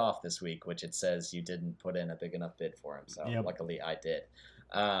Jared Goff this week, which it says you didn't put in a big enough bid for him, so Luckily I did.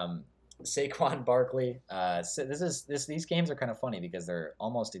 Saquon Barkley. These games are kind of funny because they're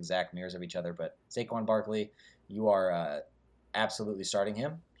almost exact mirrors of each other, but Saquon Barkley, you are absolutely starting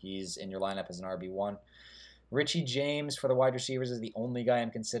him. He's in your lineup as an RB1. Richie James for the wide receivers is the only guy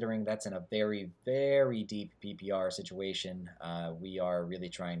I'm considering. That's in a very, very deep PPR situation. We are really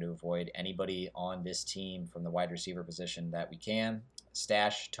trying to avoid anybody on this team from the wide receiver position that we can.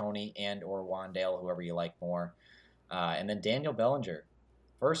 Stash Tony and or Wandale, whoever you like more. And then Daniel Bellinger.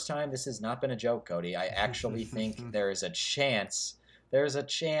 First time this has not been a joke, Cody. I actually think there is a chance he is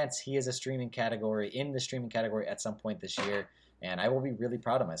in the streaming category at some point this year. And I will be really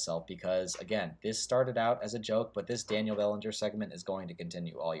proud of myself because, again, this started out as a joke, but this Daniel Bellinger segment is going to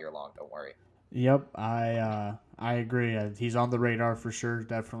continue all year long. Don't worry. Yep, I agree. He's on the radar for sure,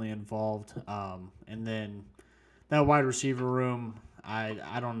 definitely involved. And then that wide receiver room,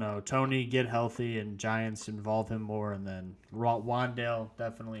 I don't know. Tony, get healthy, and Giants involve him more. And then Wandale,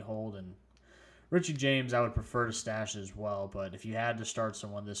 definitely hold. And Richie James, I would prefer to stash as well. But if you had to start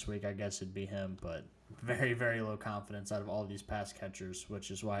someone this week, I guess it'd be him. But very, very low confidence out of all these pass catchers,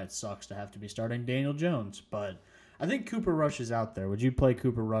 which is why it sucks to have to be starting Daniel Jones. But I think Cooper Rush is out there. Would you play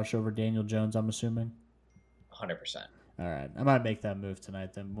Cooper Rush over Daniel Jones, I'm assuming? 100%. All right. I might make that move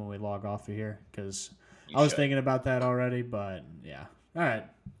tonight then when we log off of here because You I was should. thinking about that already, but yeah. All right.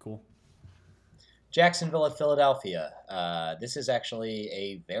 Cool. Jacksonville at Philadelphia. This is actually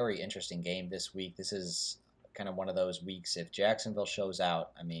a very interesting game this week. This is kind of one of those weeks. If Jacksonville shows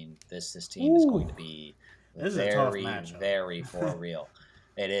out, I mean, this team is going to be This is a tough very, matchup. very for real.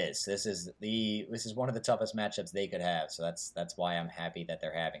 It is. This is one of the toughest matchups they could have. So that's why I'm happy that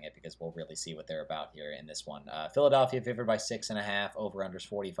they're having it, because we'll really see what they're about here in this one. Philadelphia favored by 6.5. Over unders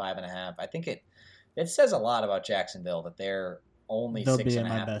 45.5. I think it says a lot about Jacksonville that they're only They'll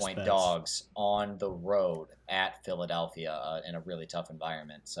 6.5 point bets. dogs on the road at Philadelphia in a really tough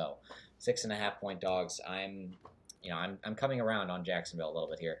environment. So 6.5 point dogs. I'm coming around on Jacksonville a little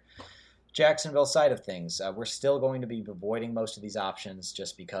bit here. Jacksonville side of things, we're still going to be avoiding most of these options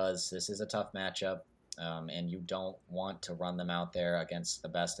just because this is a tough matchup, and you don't want to run them out there against the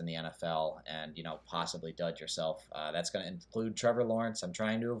best in the NFL and possibly dud yourself. That's going to include Trevor Lawrence. I'm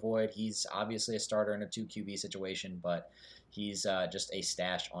trying to avoid. He's obviously a starter in a 2 QB situation, but he's just a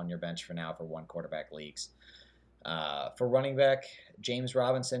stash on your bench for now for 1 quarterback leagues. For running back, James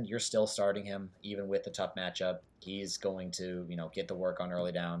Robinson, you're still starting him even with the tough matchup. He's going to, get the work on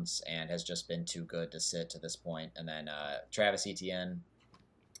early downs and has just been too good to sit to this point. And then Travis Etienne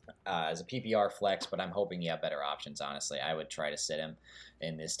as a PPR flex, but I'm hoping you have better options, honestly. I would try to sit him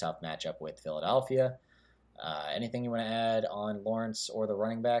in this tough matchup with Philadelphia. Anything you want to add on Lawrence or the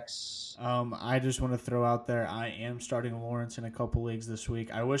running backs? I just want to throw out there, I am starting Lawrence in a couple leagues this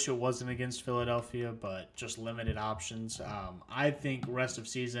week. I wish it wasn't against Philadelphia, but just limited options. I think rest of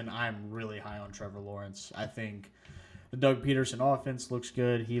season, I'm really high on Trevor Lawrence. I think the Doug Peterson offense looks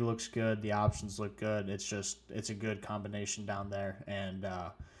good. He looks good. The options look good. It's a good combination down there. And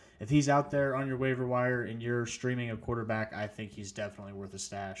if he's out there on your waiver wire and you're streaming a quarterback, I think he's definitely worth a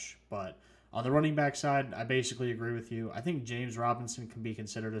stash. But on the running back side, I basically agree with you. I think James Robinson can be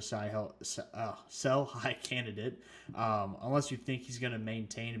considered a sell high candidate, unless you think he's going to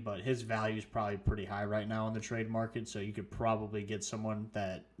maintain, but his value is probably pretty high right now in the trade market, so you could probably get someone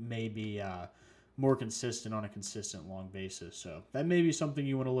that may be more consistent on a consistent long basis. So that may be something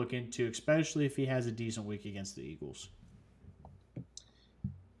you want to look into, especially if he has a decent week against the Eagles.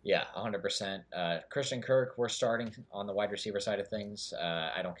 Yeah, 100%. Christian Kirk, we're starting on the wide receiver side of things.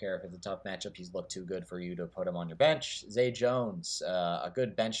 I don't care if it's a tough matchup. He's looked too good for you to put him on your bench. Zay Jones, a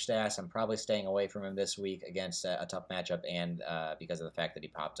good bench stash. I'm probably staying away from him this week against a tough matchup and because of the fact that he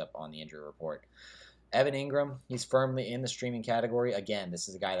popped up on the injury report. Evan Ingram, he's firmly in the streaming category. Again, this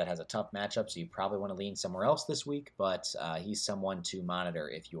is a guy that has a tough matchup, so you probably want to lean somewhere else this week, but he's someone to monitor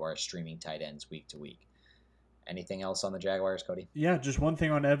if you are streaming tight ends week to week. Anything else on the Jaguars, Cody? Yeah, just one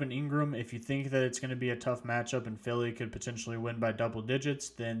thing on Evan Ingram. If you think that it's going to be a tough matchup and Philly could potentially win by double digits,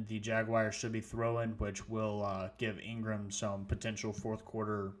 then the Jaguars should be throwing, which will give Ingram some potential fourth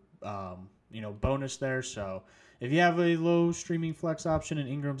quarter bonus there. So if you have a low streaming flex option and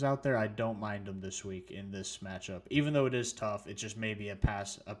Ingram's out there, I don't mind him this week in this matchup. Even though it is tough, it just may be a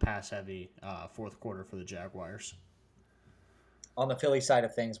pass heavy fourth quarter for the Jaguars. On the Philly side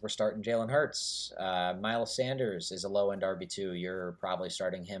of things, we're starting Jalen Hurts. Miles Sanders is a low-end RB2. You're probably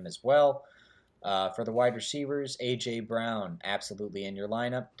starting him as well. For the wide receivers, A.J. Brown, absolutely in your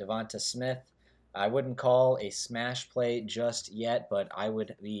lineup. Devonta Smith, I wouldn't call a smash play just yet, but I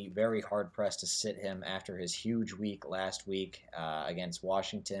would be very hard-pressed to sit him after his huge week last week against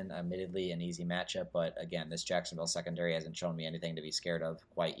Washington. Admittedly, an easy matchup, but again, this Jacksonville secondary hasn't shown me anything to be scared of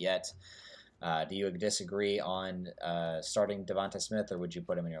quite yet. Do you disagree on starting Devonta Smith, or would you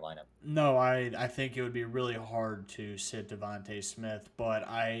put him in your lineup? No, I think it would be really hard to sit Devonta Smith, but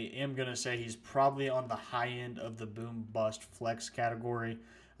I am going to say he's probably on the high end of the boom-bust flex category.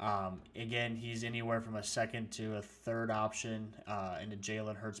 Again, he's anywhere from a second to a third option in the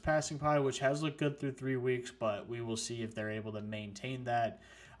Jalen Hurts passing pie, which has looked good through 3 weeks, but we will see if they're able to maintain that.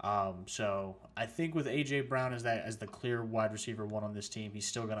 So I think with A.J. Brown as the clear wide receiver one on this team, he's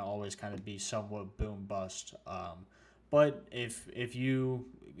still going to always kind of be somewhat boom bust. But if you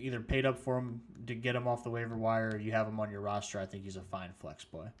either paid up for him to get him off the waiver wire or you have him on your roster, I think he's a fine flex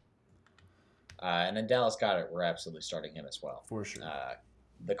play. And then Dallas Goedert, we're absolutely starting him as well. For sure.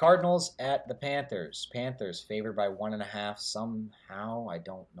 The Cardinals at the Panthers. Panthers favored by 1.5 somehow. I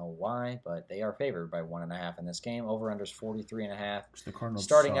don't know why, but they are favored by 1.5 in this game. Over-unders 43.5. The Cardinals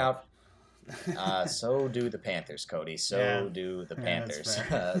starting suck. out. So do the Panthers, Cody. So do the Panthers.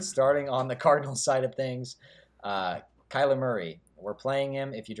 Yeah, Starting on the Cardinals side of things, Kyler Murray. We're playing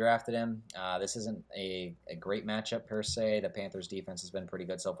him if you drafted him. This isn't a great matchup per se. The Panthers defense has been pretty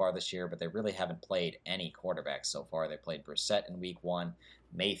good so far this year, but they really haven't played any quarterbacks so far. They played Brissett in week 1,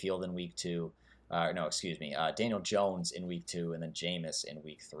 Mayfield in week 2. No, excuse me. Daniel Jones in week 2, and then Jameis in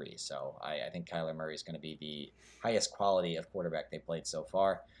week 3. So I think Kyler Murray is going to be the highest quality of quarterback they played so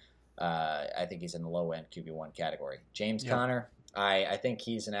far. I think he's in the low end QB1 category. James Conner, I think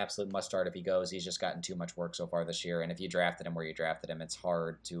he's an absolute must start if he goes. He's just gotten too much work so far this year, and if you drafted him where you drafted him, it's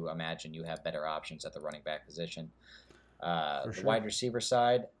hard to imagine you have better options at the running back position. The wide receiver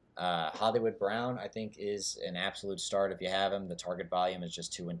side, Hollywood Brown, I think, is an absolute start if you have him. The target volume is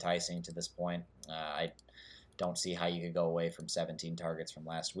just too enticing to this point. I don't see how you could go away from 17 targets from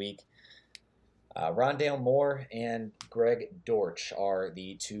last week. Rondale Moore and Greg Dortch are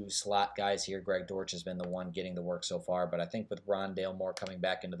the 2 slot guys here. Greg Dortch has been the one getting the work so far, but I think with Rondale Moore coming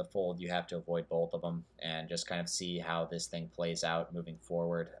back into the fold, you have to avoid both of them and just kind of see how this thing plays out moving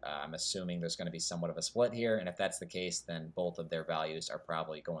forward. I'm assuming there's going to be somewhat of a split here, and if that's the case, then both of their values are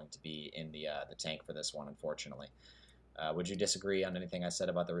probably going to be in the tank for this one, unfortunately. Would you disagree on anything I said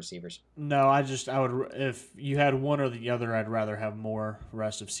about the receivers? No, I would, if you had one or the other, I'd rather have Moore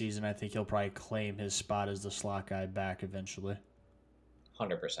rest of season. I think he'll probably claim his spot as the slot guy back eventually.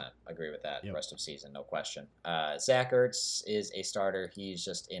 100% agree with that. Yep. Rest of season, no question. Zach Ertz is a starter. He's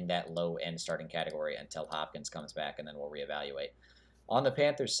just in that low-end starting category until Hopkins comes back, and then we'll reevaluate. On the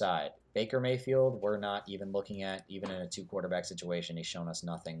Panthers side, Baker Mayfield, we're not even looking at, even in a 2-quarterback situation. He's shown us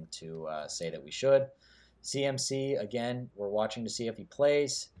nothing to say that we should. CMC, again, we're watching to see if he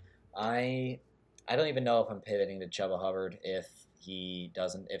plays. I don't even know if I'm pivoting to Chuba Hubbard if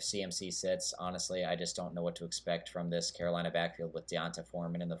CMC sits. Honestly, I just don't know what to expect from this Carolina backfield with Deonta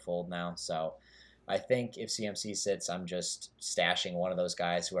Foreman in the fold now. So I think if CMC sits, I'm just stashing one of those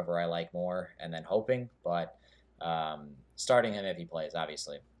guys, whoever I like more, and then hoping. But starting him if he plays,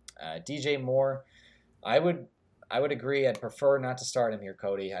 obviously. DJ Moore, I would agree. I'd prefer not to start him here,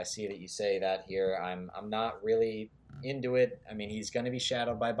 Cody. I see that you say that here. I'm not really into it. I mean, he's going to be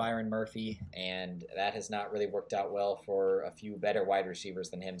shadowed by Byron Murphy, and that has not really worked out well for a few better wide receivers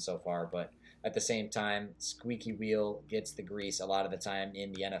than him so far. But at the same time, squeaky wheel gets the grease a lot of the time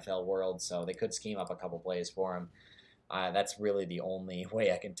in the NFL world, so they could scheme up a couple plays for him. That's really the only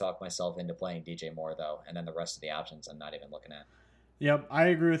way I can talk myself into playing DJ Moore, though, and then the rest of the options I'm not even looking at. Yep, I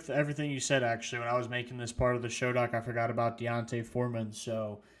agree with everything you said, actually. When I was making this part of the show doc, I forgot about Deonta Foreman,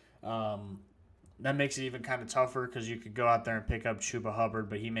 so that makes it even kind of tougher because you could go out there and pick up Chuba Hubbard,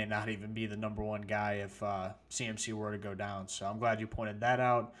 but he may not even be the number 1 guy if CMC were to go down. So I'm glad you pointed that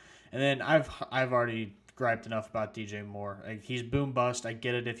out. And then I've already griped enough about DJ Moore. Like, he's boom bust. I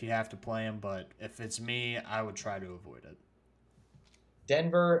get it if you have to play him, but if it's me, I would try to avoid it.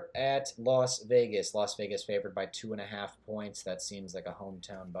 Denver at Las Vegas. Las Vegas favored by 2.5 points. That seems like a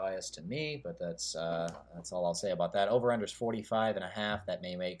hometown bias to me, but that's all I'll say about that. Over-under's 45.5. That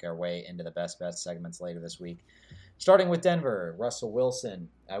may make our way into the best bet segments later this week. Starting with Denver, Russell Wilson.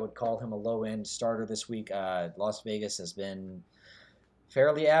 I would call him a low-end starter this week. Las Vegas has been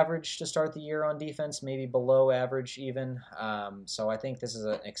fairly average to start the year on defense, maybe below average even. So I think this is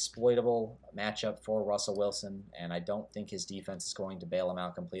an exploitable matchup for Russell Wilson, and I don't think his defense is going to bail him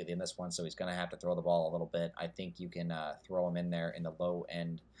out completely in this one, so he's going to have to throw the ball a little bit. I think you can throw him in there in the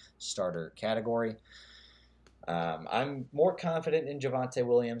low-end starter category. I'm more confident in Javonte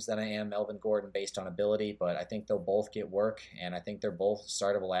Williams than I am Melvin Gordon based on ability, but I think they'll both get work, and I think they're both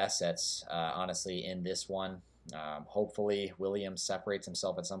startable assets, honestly, in this one. Hopefully Williams separates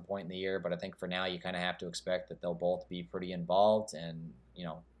himself at some point in the year, but I think for now you kind of have to expect that they'll both be pretty involved, and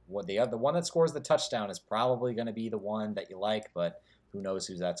the one that scores the touchdown is probably going to be the one that you like, but who knows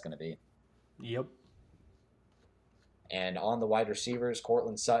who that's going to be. Yep. And on the wide receivers,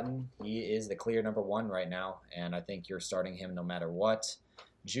 Cortland Sutton, he is the clear number 1 right now, and I think you're starting him no matter what.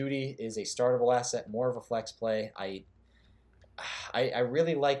 Judy is a startable asset, more of a flex play. I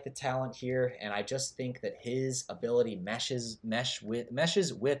really like the talent here, and I just think that his ability meshes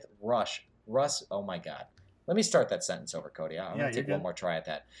with Russ. Oh my God. Let me start that sentence over, Cody. I'm going to take one more try at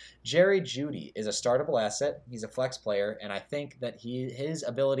that. Jerry Jeudy is a startable asset. He's a flex player, and I think that his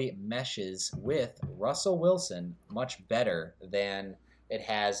ability meshes with Russell Wilson much better than it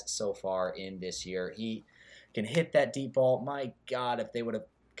has so far in this year. He can hit that deep ball. My God, if they would have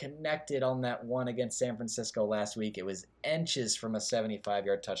connected on that one against San Francisco last week, it was inches from a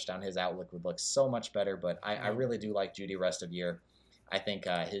 75-yard touchdown. His outlook would look so much better, but I really do like Jeudy rest of year. I think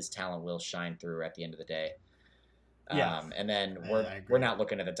his talent will shine through at the end of the day. And then we're not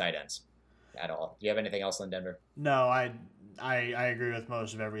looking at the tight ends at all. Do you have anything else on Denver? No, I agree with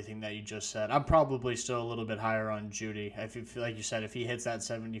most of everything that you just said. I'm probably still a little bit higher on Jeudy. Like you said, if he hits that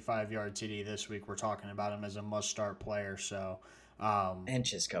 75-yard TD this week, we're talking about him as a must-start player. So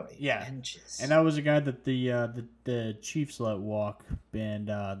Inches, Cody. Yeah. Inches. And that was a guy that the Chiefs let walk and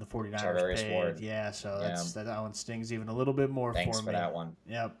the 49ers paid. Ward. Yeah, so that one stings even a little bit more Thanks for for me. that one.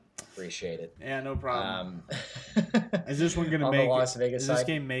 Yep. Appreciate it. Yeah, no problem. Is this one gonna make? Is this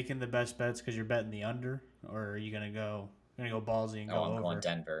game making the best bets because you're betting the under, or are you gonna go ballsy and go over? I'm going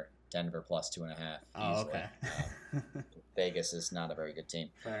Denver. Denver plus 2.5. Oh, okay. Vegas is not a very good team.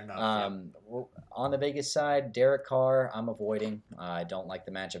 Fair enough. On the Vegas side, Derek Carr, I'm avoiding. I don't like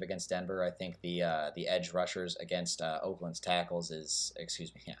the matchup against Denver. I think the edge rushers against Oakland's tackles is,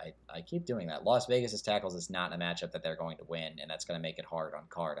 I keep doing that. Las Vegas's tackles is not a matchup that they're going to win, and that's going to make it hard on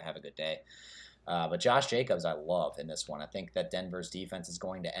Carr to have a good day. But Josh Jacobs, I love in this one. I think that Denver's defense is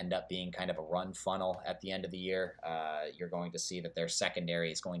going to end up being kind of a run funnel at the end of the year. You're going to see that their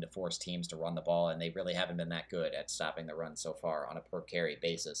secondary is going to force teams to run the ball, and they really haven't been that good at stopping the run so far on a per carry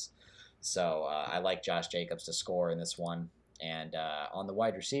basis. So I like Josh Jacobs to score in this one. And on the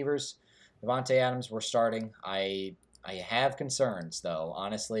wide receivers, Devontae Adams, we're starting. I have concerns, though.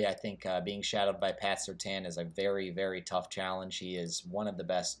 Honestly, I think being shadowed by Pat Surtain is a very, very tough challenge. He is one of the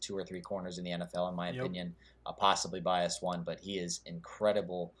best 2 or 3 corners in the NFL, in my opinion. A possibly biased one, but he is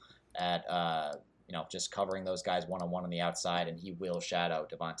incredible at just covering those guys one-on-one on the outside, and he will shadow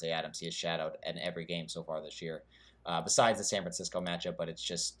Devontae Adams. He has shadowed in every game so far this year, besides the San Francisco matchup, but it's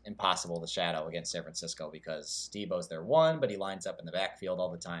just impossible to shadow against San Francisco because Debo's their one, but he lines up in the backfield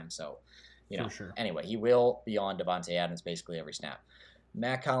all the time, so... Sure. Anyway, he will be on Devontae Adams basically every snap.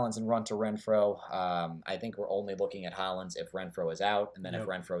 Matt Collins and run to Renfro. I think we're only looking at Hollins if Renfro is out, and then if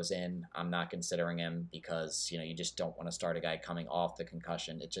Renfro is in, I'm not considering him because you just don't want to start a guy coming off the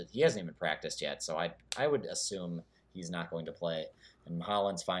concussion. He hasn't even practiced yet, so I would assume he's not going to play. And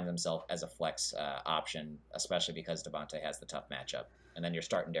Hollins finds himself as a flex option, especially because Devontae has the tough matchup. And then you're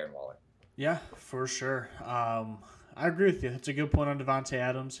starting Darren Waller. Yeah, for sure. I agree with you. That's a good point on Devontae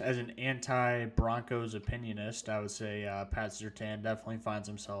Adams. As an anti-Broncos opinionist, I would say Pat Surtain definitely finds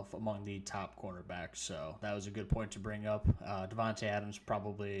himself among the top cornerbacks. So that was a good point to bring up. Devontae Adams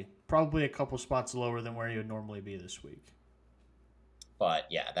probably a couple spots lower than where he would normally be this week. But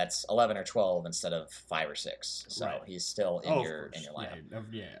yeah, that's 11 or 12 instead of 5 or 6. So he's still in your lineup.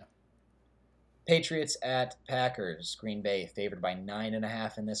 Yeah. Patriots at Packers. Green Bay favored by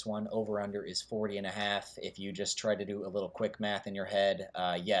 9.5 in this one. Over-under is 40.5. If you just try to do a little quick math in your head,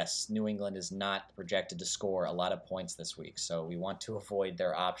 yes, New England is not projected to score a lot of points this week, so we want to avoid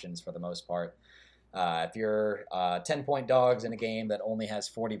their options for the most part. If you're 10-point dogs in a game that only has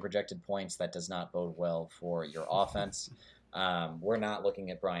 40 projected points, that does not bode well for your offense. We're not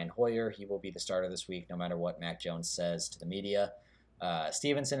looking at Brian Hoyer. He will be the starter this week, no matter what Mac Jones says to the media.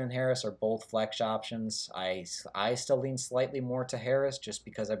 Stevenson and Harris are both flex options. I still lean slightly more to Harris just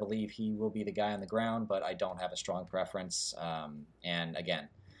because I believe he will be the guy on the ground, but I don't have a strong preference. And again,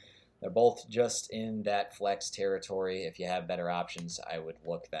 they're both just in that flex territory. If you have better options, I would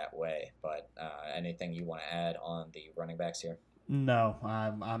look that way. But anything you want to add on the running backs here? No,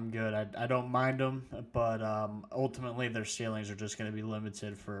 I'm good. I don't mind them, but ultimately their ceilings are just going to be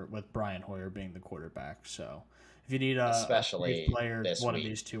limited with Brian Hoyer being the quarterback. So if you need a player, one of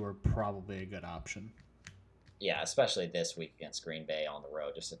these two are probably a good option. Yeah, especially this week against Green Bay on the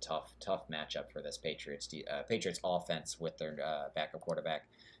road. Just a tough matchup for this Patriots offense with their backup quarterback.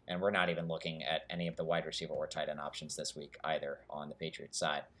 And we're not even looking at any of the wide receiver or tight end options this week either on the Patriots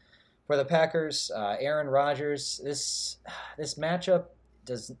side. For the Packers, Aaron Rodgers, this matchup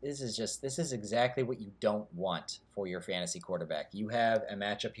this is exactly what you don't want for your fantasy quarterback. You have a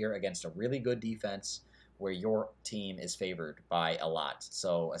matchup here against a really good defense where your team is favored by a lot.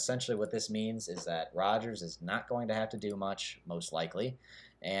 So essentially what this means is that Rodgers is not going to have to do much, most likely.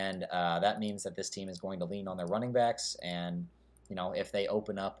 And that means that this team is going to lean on their running backs. And, if they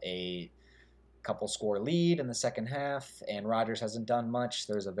open up a couple score lead in the second half and Rodgers hasn't done much,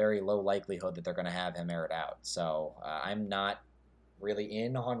 there's a very low likelihood that they're going to have him air it out. So I'm not really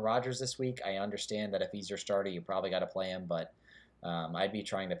in on Rodgers this week. I understand that if he's your starter, you probably got to play him, but I'd be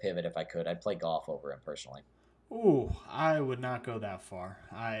trying to pivot if I could. I'd play Goff over him personally. Ooh, I would not go that far.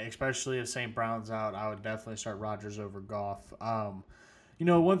 Especially if St. Brown's out, I would definitely start Rodgers over Goff.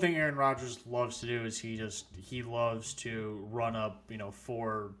 One thing Aaron Rodgers loves to do is he loves to run up,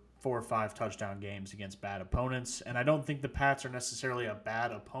 4 or 5 touchdown games against bad opponents. And I don't think the Pats are necessarily a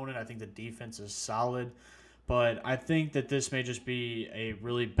bad opponent. I think the defense is solid. But I think that this may just be a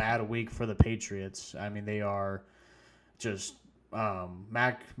really bad week for the Patriots. I mean, they are just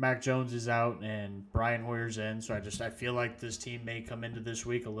Mac Jones is out and Brian Hoyer's in, so I feel like this team may come into this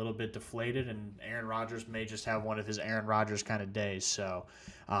week a little bit deflated, and Aaron Rodgers may just have one of his Aaron Rodgers kind of days. So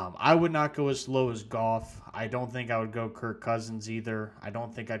I would not go as low as Goff. I don't think I would go Kirk Cousins either. I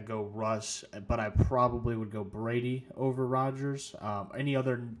don't think I'd go Russ, but I probably would go Brady over Rodgers. Any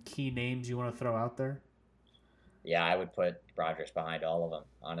other key names you want to throw out there? Yeah, I would put Rodgers behind all of them.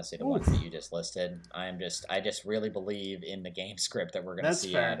 Honestly, the ones that you just listed. I just really believe in the game script that we're going to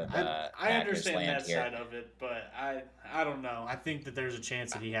see fair. out of I understand land that here. side of it, but I don't know. I think that there's a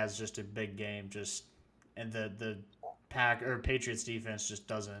chance that he has just a big game, and the Patriots defense just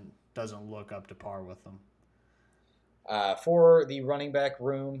doesn't look up to par with them. For the running back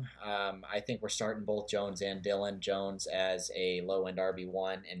room, I think we're starting both Jones and Dillon. Jones as a low-end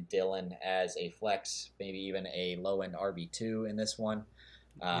RB1 and Dillon as a flex, maybe even a low-end RB2 in this one.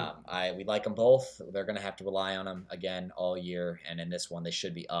 We like them both. They're going to have to rely on them again all year, and in this one they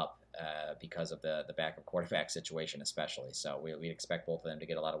should be up because of the backup quarterback situation especially. So we expect both of them to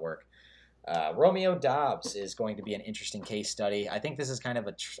get a lot of work. Romeo Doubs is going to be an interesting case study. I think this is kind of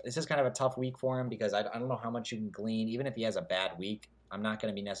a tough week for him because I don't know how much you can glean. Even if he has a bad week, I'm not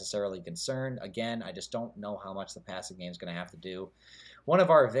going to be necessarily concerned. Again, I just don't know how much the passing game is going to have to do. One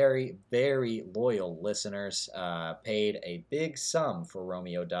of our very, very loyal listeners paid a big sum for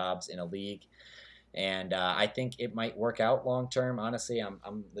Romeo Doubs in a league. And I think it might work out long term. Honestly,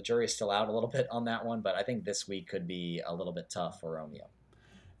 the jury's still out a little bit on that one, but I think this week could be a little bit tough for Romeo.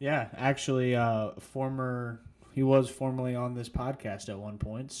 Yeah, actually, he was formerly on this podcast at one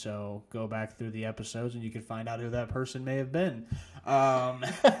point, so go back through the episodes and you can find out who that person may have been. But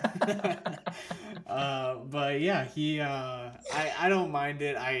yeah, I don't mind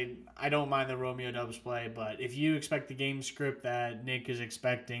it. I don't mind the Romeo Doubs play, but if you expect the game script that Nick is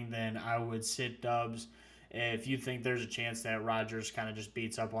expecting, then I would sit Doubs. If you think there's a chance that Rodgers kind of just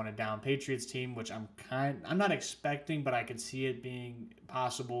beats up on a down Patriots team, which I'm not expecting, but I could see it being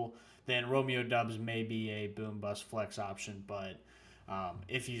possible, then Romeo Doubs may be a boom bust flex option. But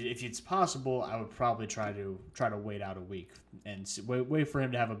if it's possible, I would probably try to wait out a week and wait for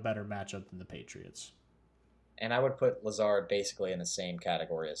him to have a better matchup than the Patriots. And I would put Lazard basically in the same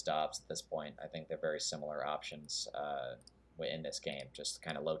category as Doubs at this point. I think they're very similar options in this game. Just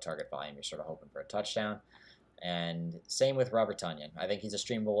kind of low target volume. You're sort of hoping for a touchdown. And same with Robert Tonyan. I think he's a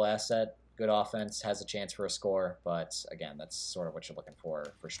streamable asset. Good offense, has a chance for a score. But again, that's sort of what you're looking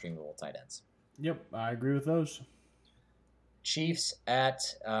for streamable tight ends. Yep, I agree with those. Chiefs at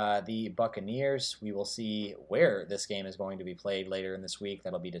the Buccaneers. We will see where this game is going to be played later in this week.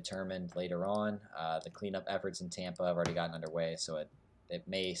 That'll be determined later on. The cleanup efforts in Tampa have already gotten underway, so it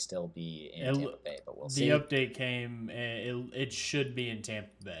may still be in Tampa Bay, but we'll see. The update came, it should be in Tampa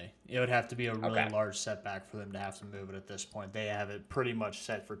Bay. It would have to be a really large setback for them to have to move it at this point. They have it pretty much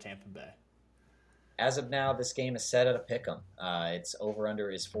set for Tampa Bay. As of now, this game is set at a pick'em. Its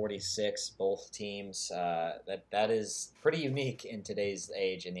over-under is 46. Both teams. That is pretty unique in today's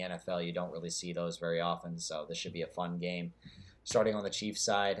age in the NFL. You don't really see those very often, so this should be a fun game. Starting on the Chiefs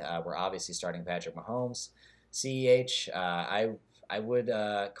side, we're obviously starting Patrick Mahomes. CEH, I would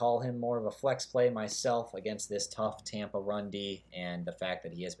call him more of a flex play myself against this tough Tampa run D and the fact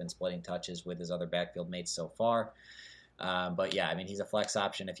that he has been splitting touches with his other backfield mates so far. But yeah, I mean, he's a flex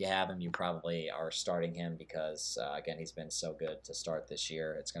option. If you have him, you probably are starting him because, again, he's been so good to start this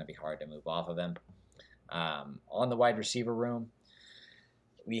year. It's going to be hard to move off of him. On the wide receiver room,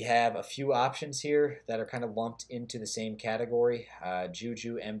 we have a few options here that are kind of lumped into the same category.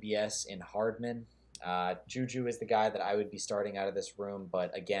 Juju, MBS, and Hardman. Juju is the guy that I would be starting out of this room,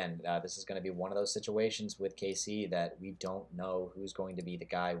 but again, this is going to be one of those situations with KC that we don't know who's going to be the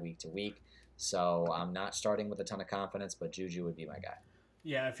guy week to week. So I'm not starting with a ton of confidence, but Juju would be my guy.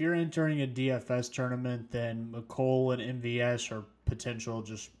 Yeah, if you're entering a DFS tournament, then McColl and MVS are potential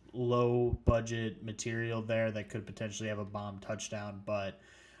just low-budget material there that could potentially have a bomb touchdown. But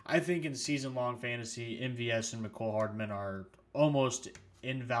I think in season-long fantasy, MVS and McColl Hardman are almost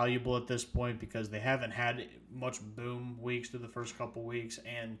invaluable at this point because they haven't had much boom weeks through the first couple weeks,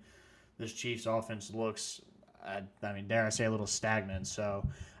 and this Chiefs offense looks, I mean, dare I say, a little stagnant. So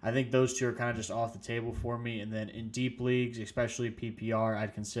I think those two are kind of just off the table for me. And then in deep leagues, especially PPR,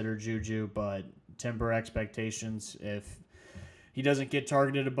 I'd consider Juju, but temper expectations. If he doesn't get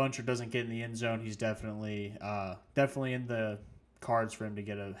targeted a bunch or doesn't get in the end zone, he's definitely in the cards for him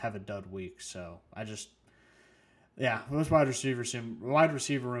to have a dud week. So this wide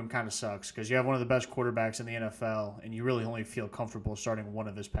receiver room kind of sucks because you have one of the best quarterbacks in the NFL, and you really only feel comfortable starting one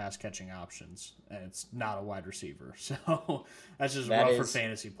of his pass-catching options, and it's not a wide receiver. So that's just rough for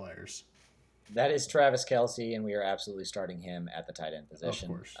fantasy players. That is Travis Kelce, and we are absolutely starting him at the tight end Of position.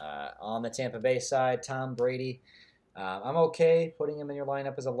 course. On the Tampa Bay side, Tom Brady. I'm okay putting him in your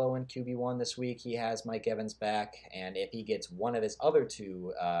lineup as a low-end QB1 this week. He has Mike Evans back, and if he gets one of his other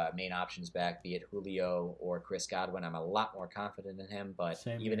two main options back, be it Julio or Chris Godwin, I'm a lot more confident in him. But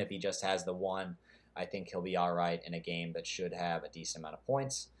even if he just has the one, I think he'll be all right in a game that should have a decent amount of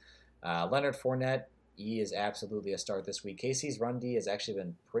points. Leonard Fournette, he is absolutely a start this week. KC's run D has actually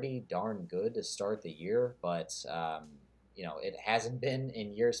been pretty darn good to start the year, but it hasn't been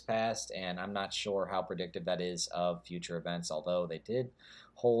in years past, and I'm not sure how predictive that is of future events, although they did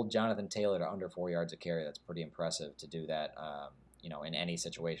hold Jonathan Taylor to under 4 yards a carry. That's pretty impressive to do that, in any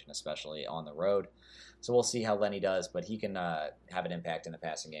situation, especially on the road. So we'll see how Lenny does, but he can have an impact in the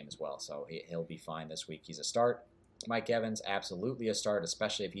passing game as well, so he'll be fine this week. He's a start. Mike Evans, absolutely a start,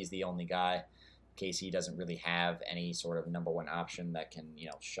 especially if he's the only guy. KC doesn't really have any sort of number one option that can,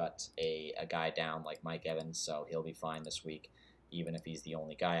 shut a guy down like Mike Evans, so he'll be fine this week, even if he's the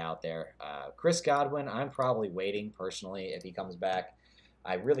only guy out there. Chris Godwin, I'm probably waiting personally if he comes back.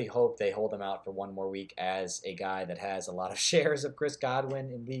 I really hope they hold him out for one more week as a guy that has a lot of shares of Chris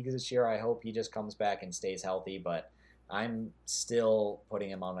Godwin in leagues this year. I hope he just comes back and stays healthy, but I'm still putting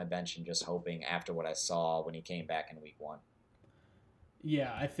him on my bench and just hoping after what I saw when he came back in week 1.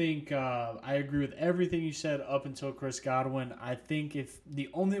 Yeah, I think I agree with everything you said up until Chris Godwin. I think if the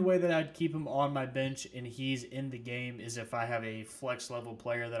only way that I'd keep him on my bench and he's in the game is if I have a flex level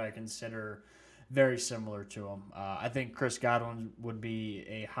player that I consider very similar to him. I think Chris Godwin would be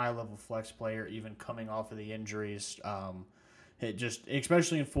a high level flex player even coming off of the injuries.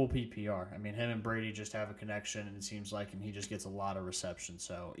 Especially in full PPR. I mean, him and Brady just have a connection, and it seems like he just gets a lot of reception.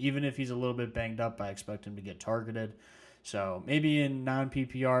 So even if he's a little bit banged up, I expect him to get targeted. So maybe in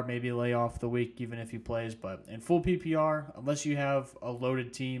non-PPR, maybe lay off the week even if he plays. But in full PPR, unless you have a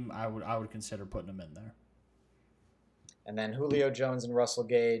loaded team, I would consider putting him in there. And then Julio Jones and Russell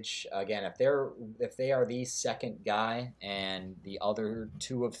Gage, again, if they are the second guy and the other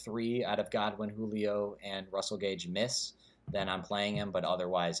 2 of 3 out of Godwin, Julio, and Russell Gage miss, then I'm playing him, but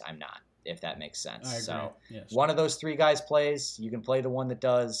otherwise I'm not, if that makes sense. I agree. So yes. One of those 3 guys plays, you can play the one that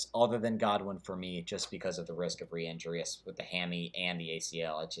does, other than Godwin for me, just because of the risk of re-injury with the hammy and the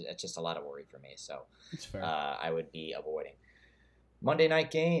ACL. It's just a lot of worry for me, so I would be avoiding. Monday night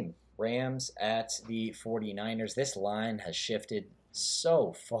game, Rams at the 49ers. This line has shifted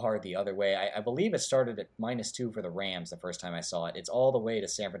so far the other way. I believe it started at -2 for the Rams the first time I saw it. It's all the way to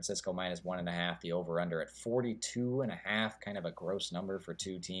San Francisco -1.5, the over-under at 42.5, kind of a gross number for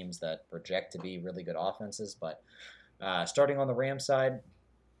 2 teams that project to be really good offenses. But starting on the Rams side,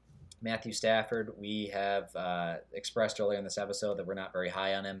 Matthew Stafford, we have expressed earlier in this episode that we're not very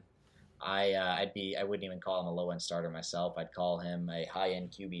high on him. I wouldn't even call him a low-end starter myself. I'd call him a high-end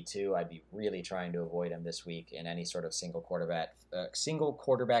QB2. I'd be really trying to avoid him this week in any sort of single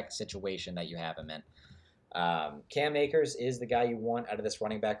quarterback situation that you have him in. Cam Akers is the guy you want out of this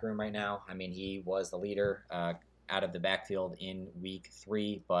running back room right now. I mean, he was the leader out of the backfield in week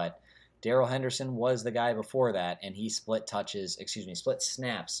 3, but Darrell Henderson was the guy before that, and he split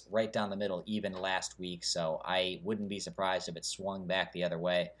snaps right down the middle even last week, so I wouldn't be surprised if it swung back the other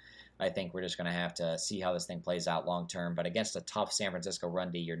way. I think we're just going to have to see how this thing plays out long term. But against a tough San Francisco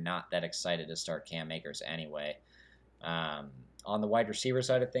run D, you're not that excited to start Cam Akers anyway. On the wide receiver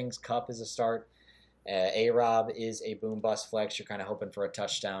side of things, Kupp is a start. A-Rob is a boom-bust flex. You're kind of hoping for a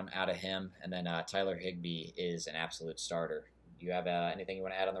touchdown out of him. And then Tyler Higbee is an absolute starter. Do you have anything you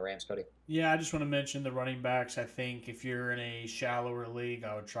want to add on the Rams, Cody? Yeah, I just want to mention the running backs. I think if you're in a shallower league,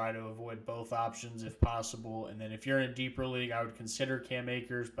 I would try to avoid both options if possible. And then if you're in a deeper league, I would consider Cam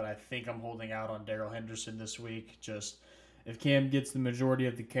Akers, but I think I'm holding out on Darrell Henderson this week. Just if Cam gets the majority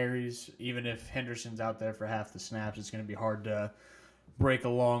of the carries, even if Henderson's out there for half the snaps, it's going to be hard to break a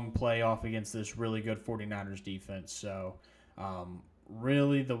long play off against this really good 49ers defense. So,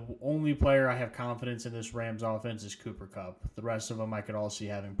 really, the only player I have confidence in this Rams offense is Cooper Kupp. The rest of them I could all see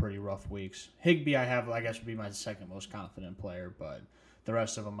having pretty rough weeks. Higbee I guess would be my second most confident player, but the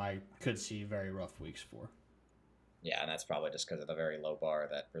rest of them I could see very rough weeks for. Yeah, and that's probably just because of the very low bar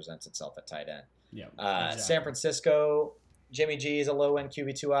that presents itself at tight end. Yeah, exactly. San Francisco, Jimmy G is a low-end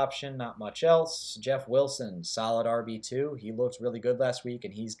QB2 option, not much else. Jeff Wilson, solid RB2. He looked really good last week,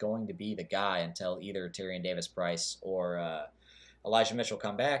 and he's going to be the guy until either Tyrion Davis-Price or Elijah Mitchell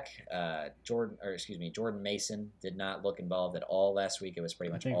come back. Jordan Mason did not look involved at all last week. It was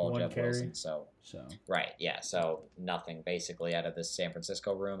pretty much all Jeff Wilson. So right, yeah. So nothing basically out of this San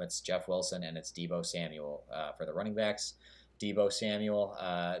Francisco room. It's Jeff Wilson and it's Deebo Samuel for the running backs. Deebo Samuel,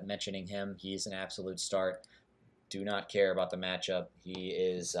 mentioning him, he's an absolute start. do not care about the matchup. He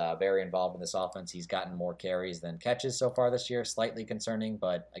is very involved in this offense. He's gotten more carries than catches so far this year. Slightly concerning,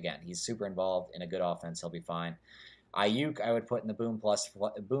 but again, he's super involved in a good offense. He'll be fine. Ayuk, I would put in the boom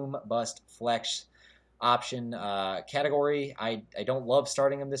bust flex option category. I don't love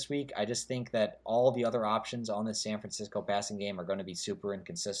starting him this week. I just think that all the other options on the San Francisco passing game are going to be super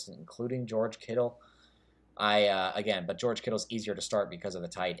inconsistent, including George Kittle. But George Kittle's easier to start because of the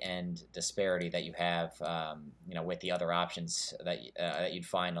tight end disparity that you have, with the other options that you'd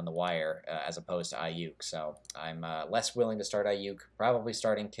find on the wire as opposed to Ayuk. So I'm less willing to start Ayuk. Probably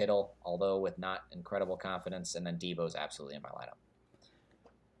starting Kittle, although with not incredible confidence, and then Debo's absolutely in my lineup.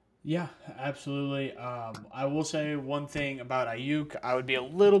 Yeah, absolutely. I will say one thing about Ayuk. I would be a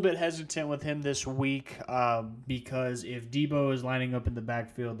little bit hesitant with him this week because if Debo is lining up in the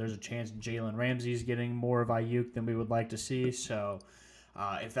backfield, there's a chance Jalen Ramsey's getting more of Ayuk than we would like to see. So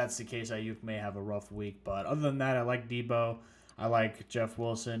if that's the case, Ayuk may have a rough week. But other than that, I like Debo. I like Jeff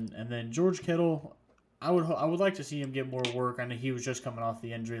Wilson. And then George Kittle, I would like to see him get more work. I know he was just coming off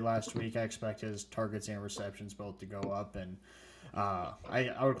the injury last week. I expect his targets and receptions both to go up, and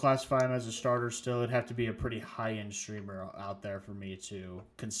I would classify him as a starter still. It'd have to be a pretty high-end streamer out there for me to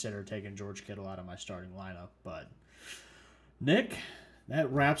consider taking George Kittle out of my starting lineup. But, Nick,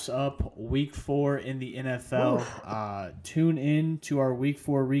 that wraps up Week 4 in the NFL. Tune in to our Week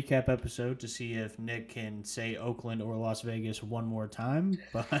 4 recap episode to see if Nick can say Oakland or Las Vegas one more time.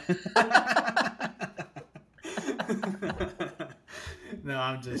 But no,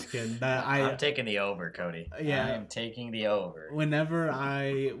 I'm just kidding. I'm taking the over, Cody. Yeah, I am taking the over. Whenever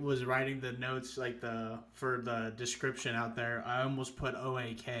I was writing the notes, for the description out there, I almost put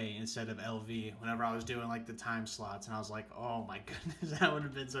OAK instead of LV. Whenever I was doing the time slots, and I was like, "Oh my goodness, that would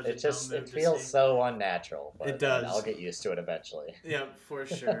have been such a dumb move." It feels so unnatural. But it does. I'll get used to it eventually. Yeah, for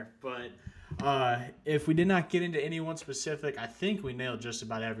sure. But if we did not get into anyone specific, I think we nailed just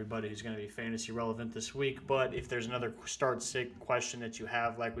about everybody who's going to be fantasy relevant this week. But if there's another start sick question that you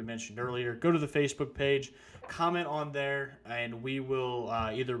have, like we mentioned earlier, go to the Facebook page, comment on there, and we will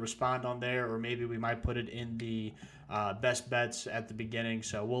either respond on there or maybe we might put it in the best bets at the beginning.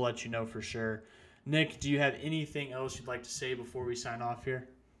 So we'll let you know for sure. Nick, do you have anything else you'd like to say before we sign off here?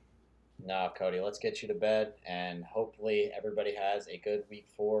 No, Cody, let's get you to bed, and hopefully everybody has a good Week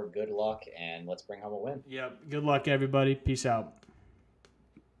 4. Good luck, and let's bring home a win. Yep. Good luck, everybody. Peace out.